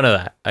none of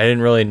that. I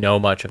didn't really know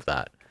much of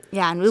that.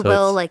 Yeah, and we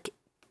will like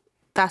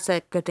that's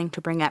a good thing to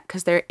bring up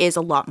because there is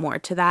a lot more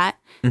to that.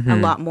 A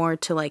lot more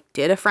to like,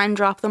 did a friend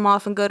drop them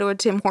off and go to a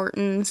Tim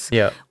Hortons?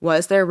 Yeah.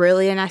 Was there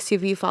really an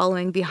SUV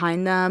following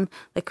behind them?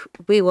 Like,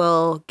 we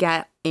will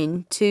get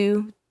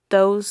into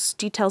those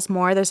details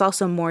more. There's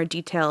also more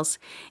details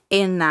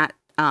in that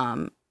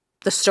the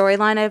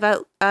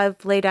storyline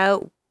I've laid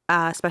out,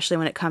 especially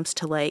when it comes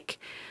to like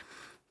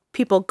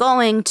people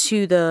going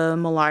to the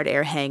Millard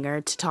air hangar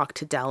to talk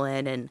to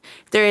Dellen, and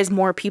there is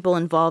more people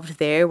involved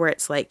there where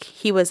it's like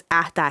he was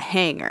at that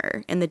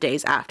hangar in the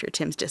days after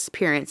Tim's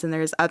disappearance, and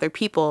there's other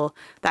people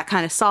that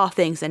kind of saw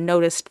things and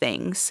noticed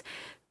things,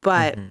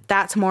 but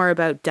that's more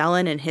about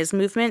Dellen and his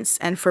movements.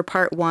 And for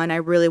part 1, I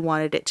really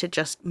wanted it to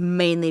just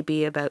mainly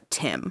be about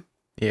Tim.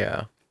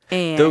 Yeah.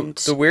 And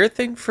the weird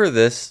thing for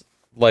this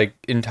like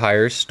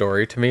entire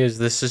story to me is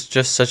this is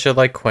just such a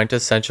like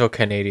quintessential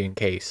Canadian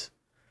case.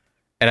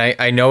 And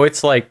I know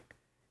it's like,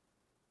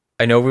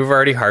 I know we've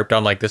already harped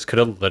on like this could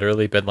have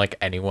literally been like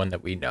anyone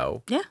that we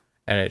know. Yeah.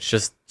 And it's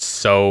just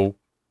so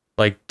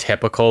like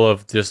typical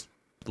of just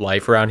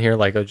life around here,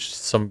 like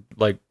just some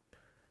like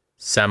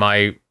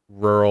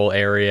semi-rural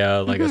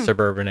area, like a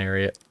suburban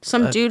area.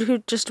 Some dude who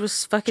just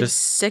was fucking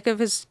sick of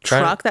his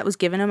truck that was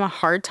giving him a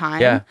hard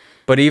time. Yeah.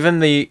 But even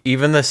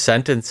the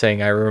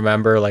sentencing, I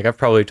remember, like I've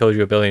probably told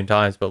you a billion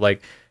times, but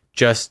like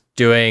just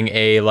doing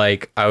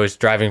I was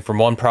driving from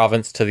one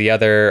province to the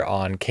other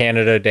on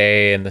Canada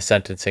Day and the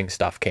sentencing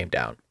stuff came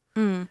down.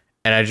 And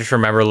I just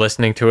remember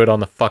listening to it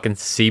on the fucking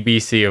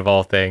CBC of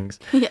all things,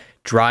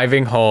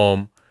 driving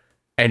home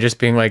and just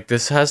being like,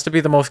 this has to be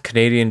the most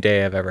Canadian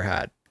day I've ever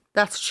had.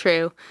 That's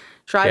true.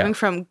 Driving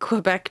from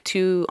Quebec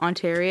to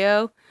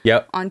Ontario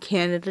on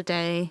Canada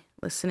Day,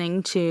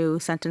 listening to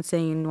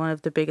sentencing in one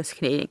of the biggest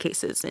Canadian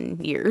cases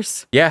in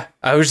years. Yeah.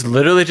 I was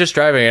literally just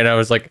driving and I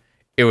was like,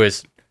 it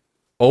was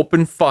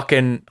open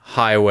fucking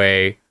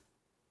highway,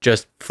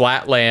 just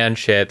flat land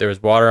shit. There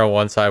was water on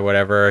one side,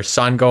 whatever,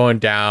 sun going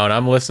down.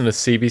 I'm listening to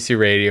CBC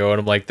radio and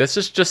I'm like, this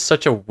is just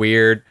such a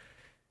weird,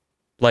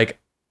 like,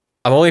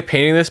 I'm only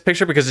painting this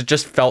picture because it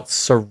just felt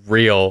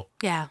surreal.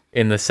 Yeah.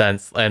 In the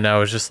sense. And I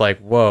was just like,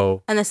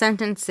 whoa. And the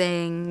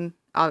sentencing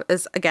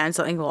is, again,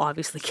 something we'll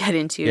obviously get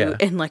into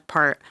in like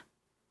part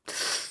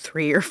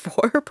 3 or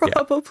 4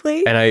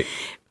 probably. And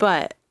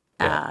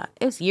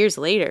it was years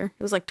later.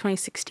 It was like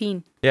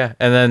 2016. Yeah,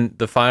 and then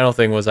the final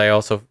thing was I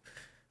also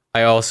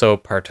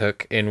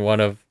partook in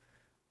one of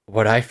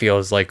what I feel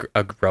is like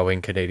a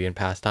growing Canadian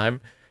pastime,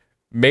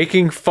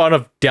 making fun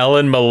of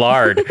Dellen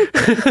Millard.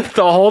 The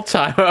whole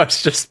time I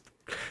was just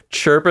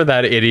chirping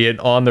that idiot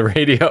on the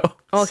radio.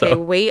 Okay,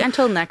 wait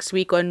until next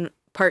week when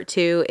part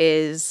 2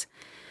 is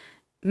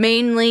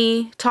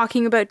mainly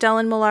talking about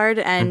Dellen Millard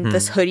and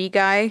this hoodie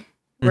guy.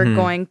 We're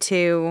going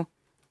to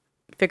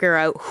figure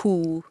out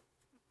who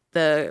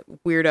the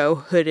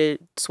weirdo hooded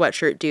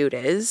sweatshirt dude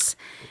is.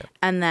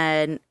 And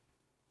then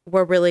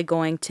we're really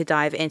going to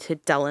dive into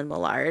Dellen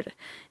Millard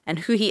and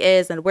who he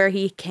is and where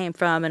he came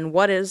from and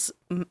what is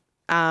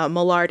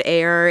Millard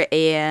Air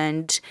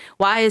and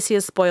why is he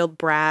a spoiled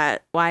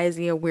brat? Why is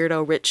he a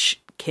weirdo rich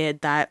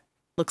kid that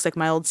looks like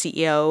my old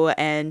CEO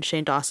and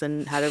Shane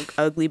Dawson had an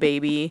ugly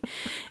baby?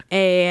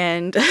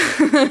 And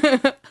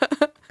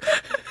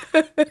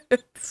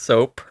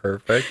so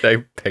perfect.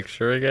 I'm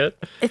picturing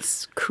it.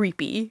 It's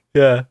creepy.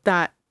 Yeah.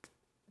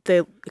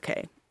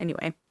 Okay.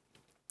 Anyway.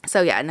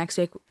 So yeah, next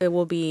week it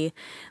will be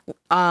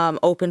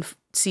open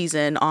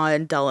season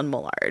on Dellen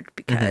Millard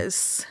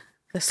because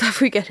the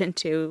stuff we get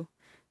into,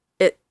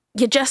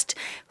 you just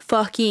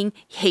fucking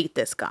hate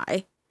this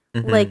guy.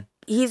 Like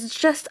he's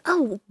just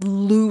a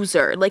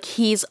loser. Like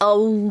he's a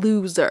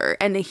loser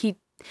and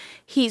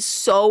he's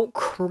so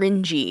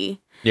cringy.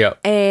 Yeah.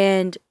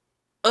 And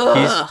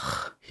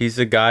He's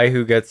a guy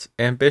who gets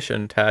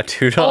ambition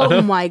tattooed on him.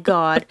 Oh my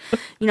god.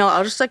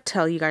 I'll just like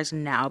tell you guys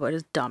now about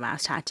his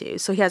dumbass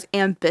tattoos. So he has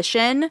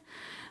ambition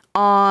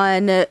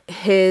on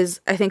his,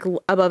 I think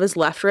above his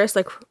left wrist,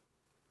 like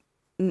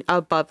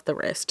above the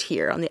wrist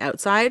here on the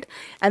outside.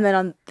 And then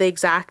on the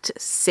exact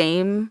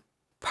same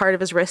part of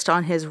his wrist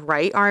on his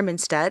right arm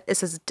instead, it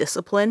says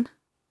discipline.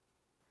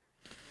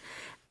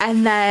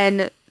 And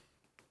then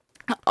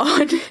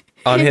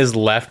on his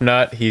left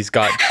nut, he's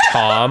got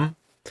Tom.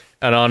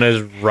 And on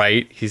his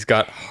right, he's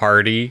got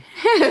Hardy.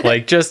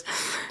 Like, just...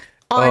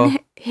 on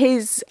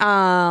his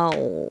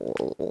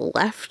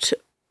left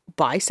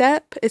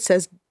bicep, it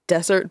says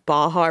Desert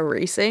Baja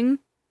Racing.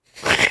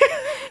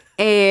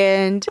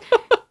 And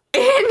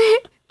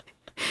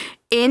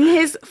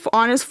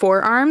on his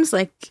forearms,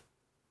 like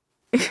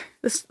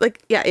this,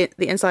 like, yeah,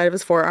 the inside of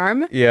his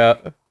forearm.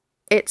 Yeah.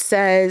 It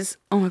says,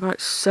 oh my God,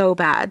 it's so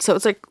bad. So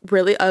it's like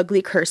really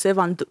ugly cursive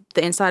on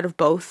the inside of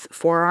both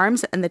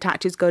forearms, and the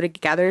tattoos go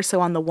together. So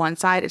on the one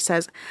side, it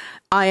says,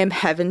 I am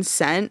heaven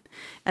sent.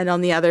 And on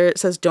the other, it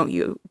says, don't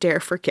you dare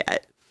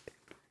forget.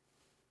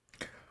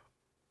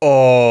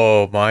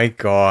 Oh my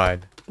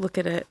God. Look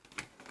at it.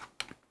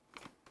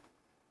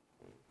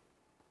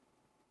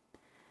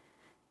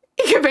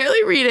 You can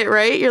barely read it,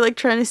 right? You're like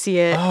trying to see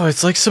it. Oh,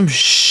 it's like some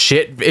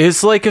shit.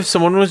 It's like if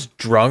someone was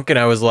drunk and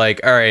I was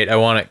like, all right, I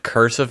want it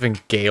cursive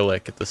and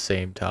Gaelic at the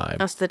same time.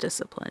 That's the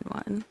discipline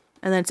one.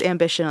 And then it's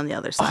ambition on the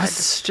other side. Oh,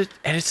 it's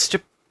just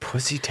a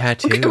pussy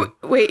tattoo. Okay,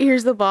 wait,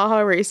 here's the Baja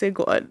Racing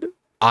one.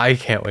 I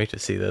can't wait to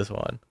see this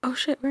one. Oh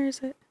shit, where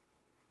is it?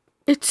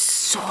 It's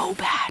so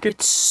bad.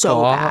 It's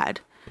so bad.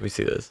 Let me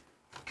see this.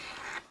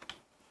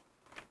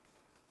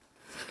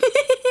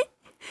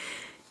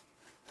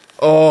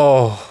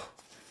 Oh.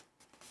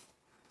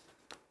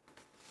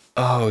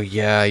 Oh,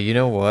 yeah, you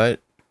know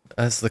what?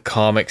 That's the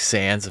Comic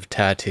Sans of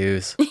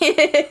tattoos.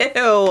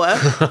 Ew.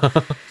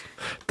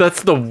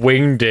 That's the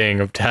wingding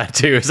of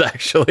tattoos,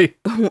 actually.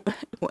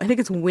 I think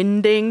it's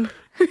winding.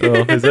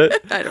 Oh, is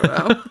it? I don't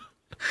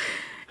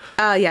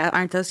know. Yeah,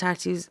 aren't those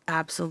tattoos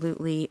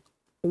absolutely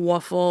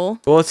waffle?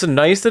 Well, it's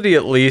nice that he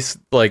at least,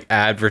 like,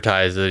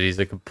 advertised that he's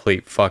a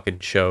complete fucking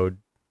chode.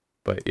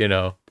 But, you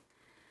know.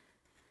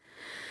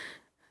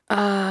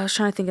 I was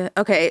trying to think of...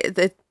 Okay,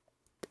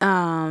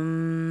 I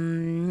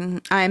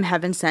am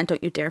heaven sent,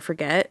 don't you dare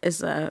forget is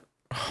the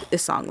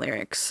song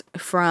lyrics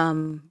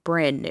from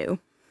Brand New.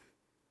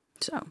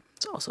 So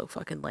it's also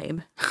fucking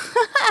lame.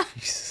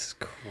 Jesus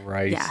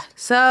Christ. Yeah.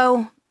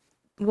 So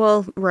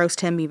we'll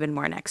roast him even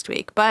more next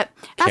week. But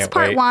that's Can't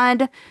part wait.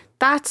 one.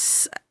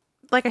 That's,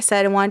 like I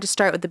said, I wanted to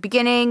start with the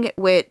beginning,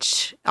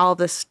 which all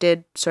this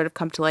did sort of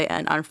come to light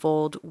and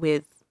unfold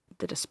with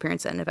the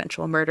disappearance and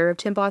eventual murder of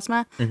Tim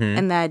Bosma. Mm-hmm.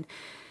 And then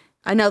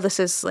I know this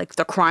is like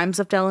the crimes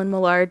of Dellen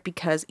Millard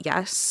because,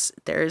 yes,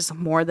 there's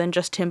more than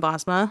just Tim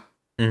Bosma.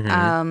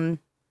 Mm-hmm.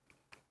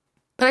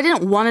 But I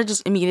didn't want to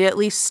just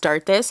immediately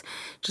start this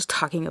just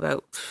talking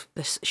about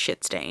this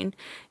shit stain.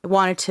 I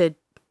wanted to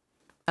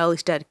at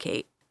least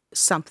dedicate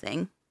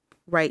something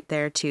right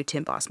there to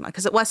Tim Bosma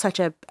because it was such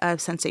a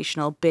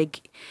sensational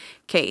big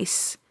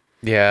case.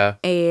 Yeah.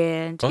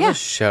 And Also,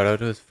 shout out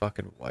to his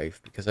fucking wife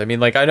because, I mean,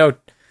 like, I know...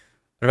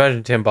 I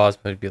imagine Tim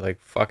Bosma would be like,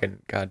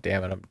 fucking, god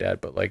damn it, I'm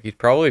dead. But, like, he'd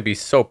probably be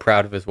so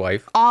proud of his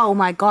wife. Oh,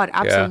 my God,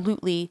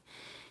 absolutely.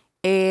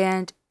 Yeah.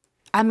 And,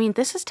 I mean,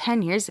 this is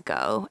 10 years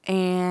ago.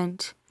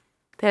 And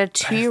they had a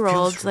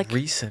 2-year-old. Like,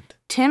 recent.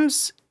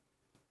 Tim's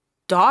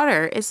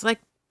daughter is, like,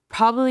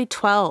 probably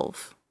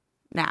 12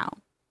 now.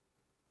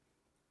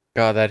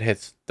 God, that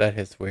hits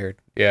weird.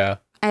 Yeah.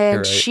 And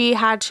right. she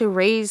had to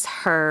raise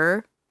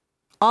her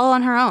all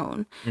on her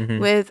own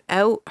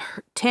without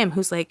Tim,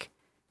 who's, like,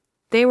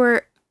 they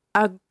were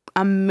a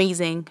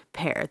amazing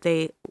pair.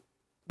 They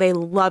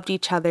loved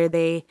each other.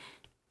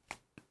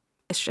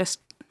 It's just,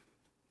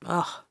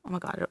 oh my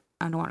God,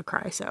 I don't want to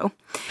cry. So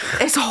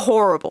it's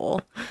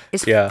horrible.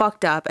 It's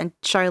fucked up. And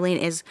Charlene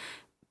is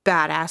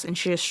badass and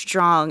she is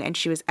strong and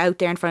she was out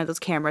there in front of those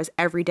cameras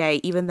every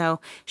day, even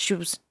though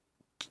she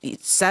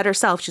said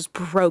herself, she's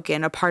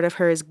broken. A part of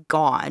her is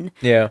gone.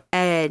 Yeah.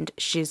 And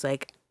she's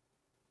like,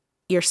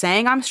 you're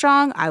saying I'm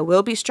strong? I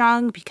will be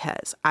strong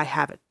because I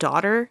have a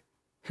daughter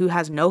who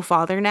has no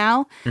father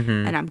now,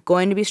 and I'm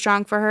going to be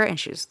strong for her. And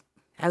she's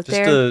out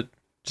there.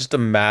 Just a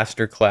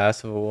master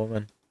class of a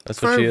woman.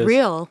 That's what she is. For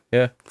real.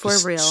 Yeah. For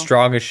real.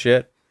 Strong as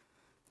shit.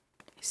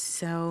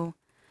 So,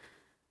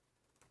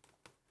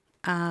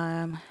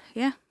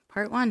 yeah,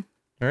 part one.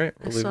 All right,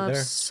 we'll I leave still it have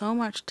there. so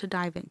much to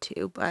dive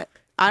into, but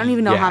I don't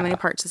even know how many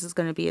parts this is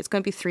going to be. It's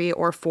going to be 3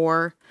 or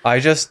 4.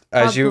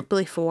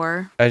 Probably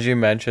 4. As you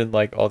mentioned,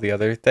 like all the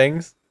other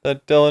things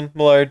that Dellen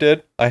Millard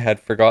did, I had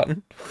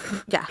forgotten.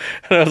 Yeah.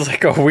 And I was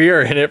like, oh, we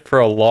are in it for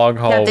a long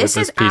haul with this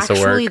piece of work. This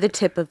is actually the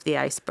tip of the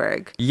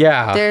iceberg.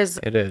 Yeah,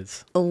 it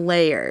is.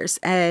 Layers.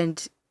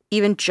 And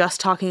even just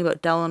talking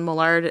about Dellen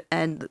Millard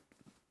and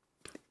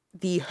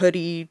the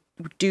hoodie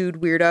dude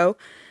weirdo,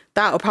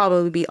 that will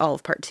probably be all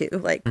of part 2.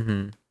 Like,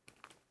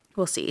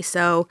 we'll see.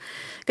 So,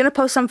 gonna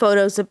post some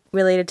photos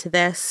related to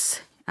this.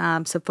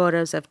 Some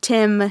photos of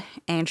Tim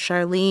and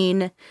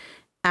Charlene,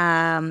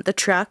 the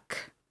truck,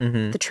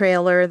 the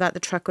trailer that the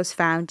truck was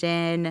found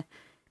in,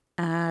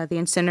 the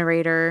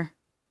incinerator.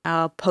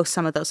 I'll post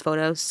some of those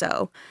photos.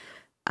 So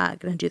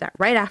Gonna do that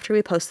right after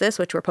we post this,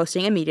 which we're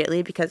posting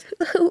immediately because,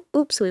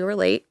 oops, we were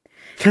late.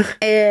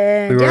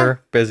 And we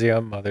were busy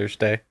on Mother's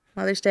Day.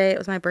 Mother's Day. It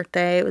was my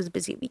birthday. It was a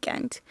busy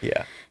weekend.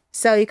 Yeah.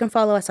 So you can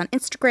follow us on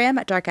Instagram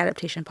at Dark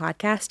Adaptation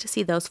Podcast to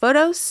see those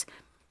photos.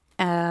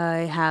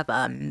 I have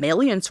a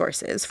million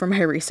sources for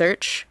my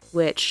research,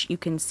 which you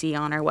can see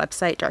on our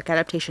website,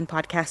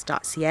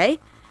 darkadaptationpodcast.ca.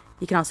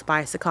 You can also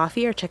buy us a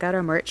coffee or check out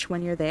our merch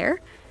when you're there.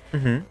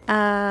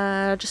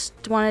 Just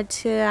wanted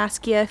to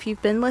ask you if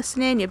you've been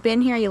listening, you've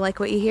been here, you like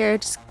what you hear,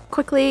 just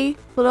quickly,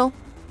 little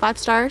 5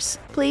 stars,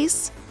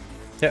 please.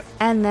 Yep.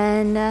 And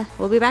then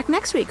we'll be back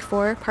next week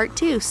for part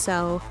 2.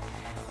 So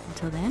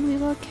until then, we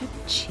will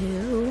catch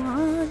you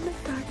on the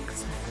dark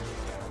side.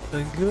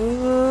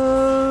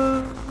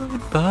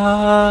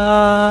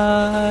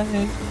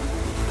 Goodbye.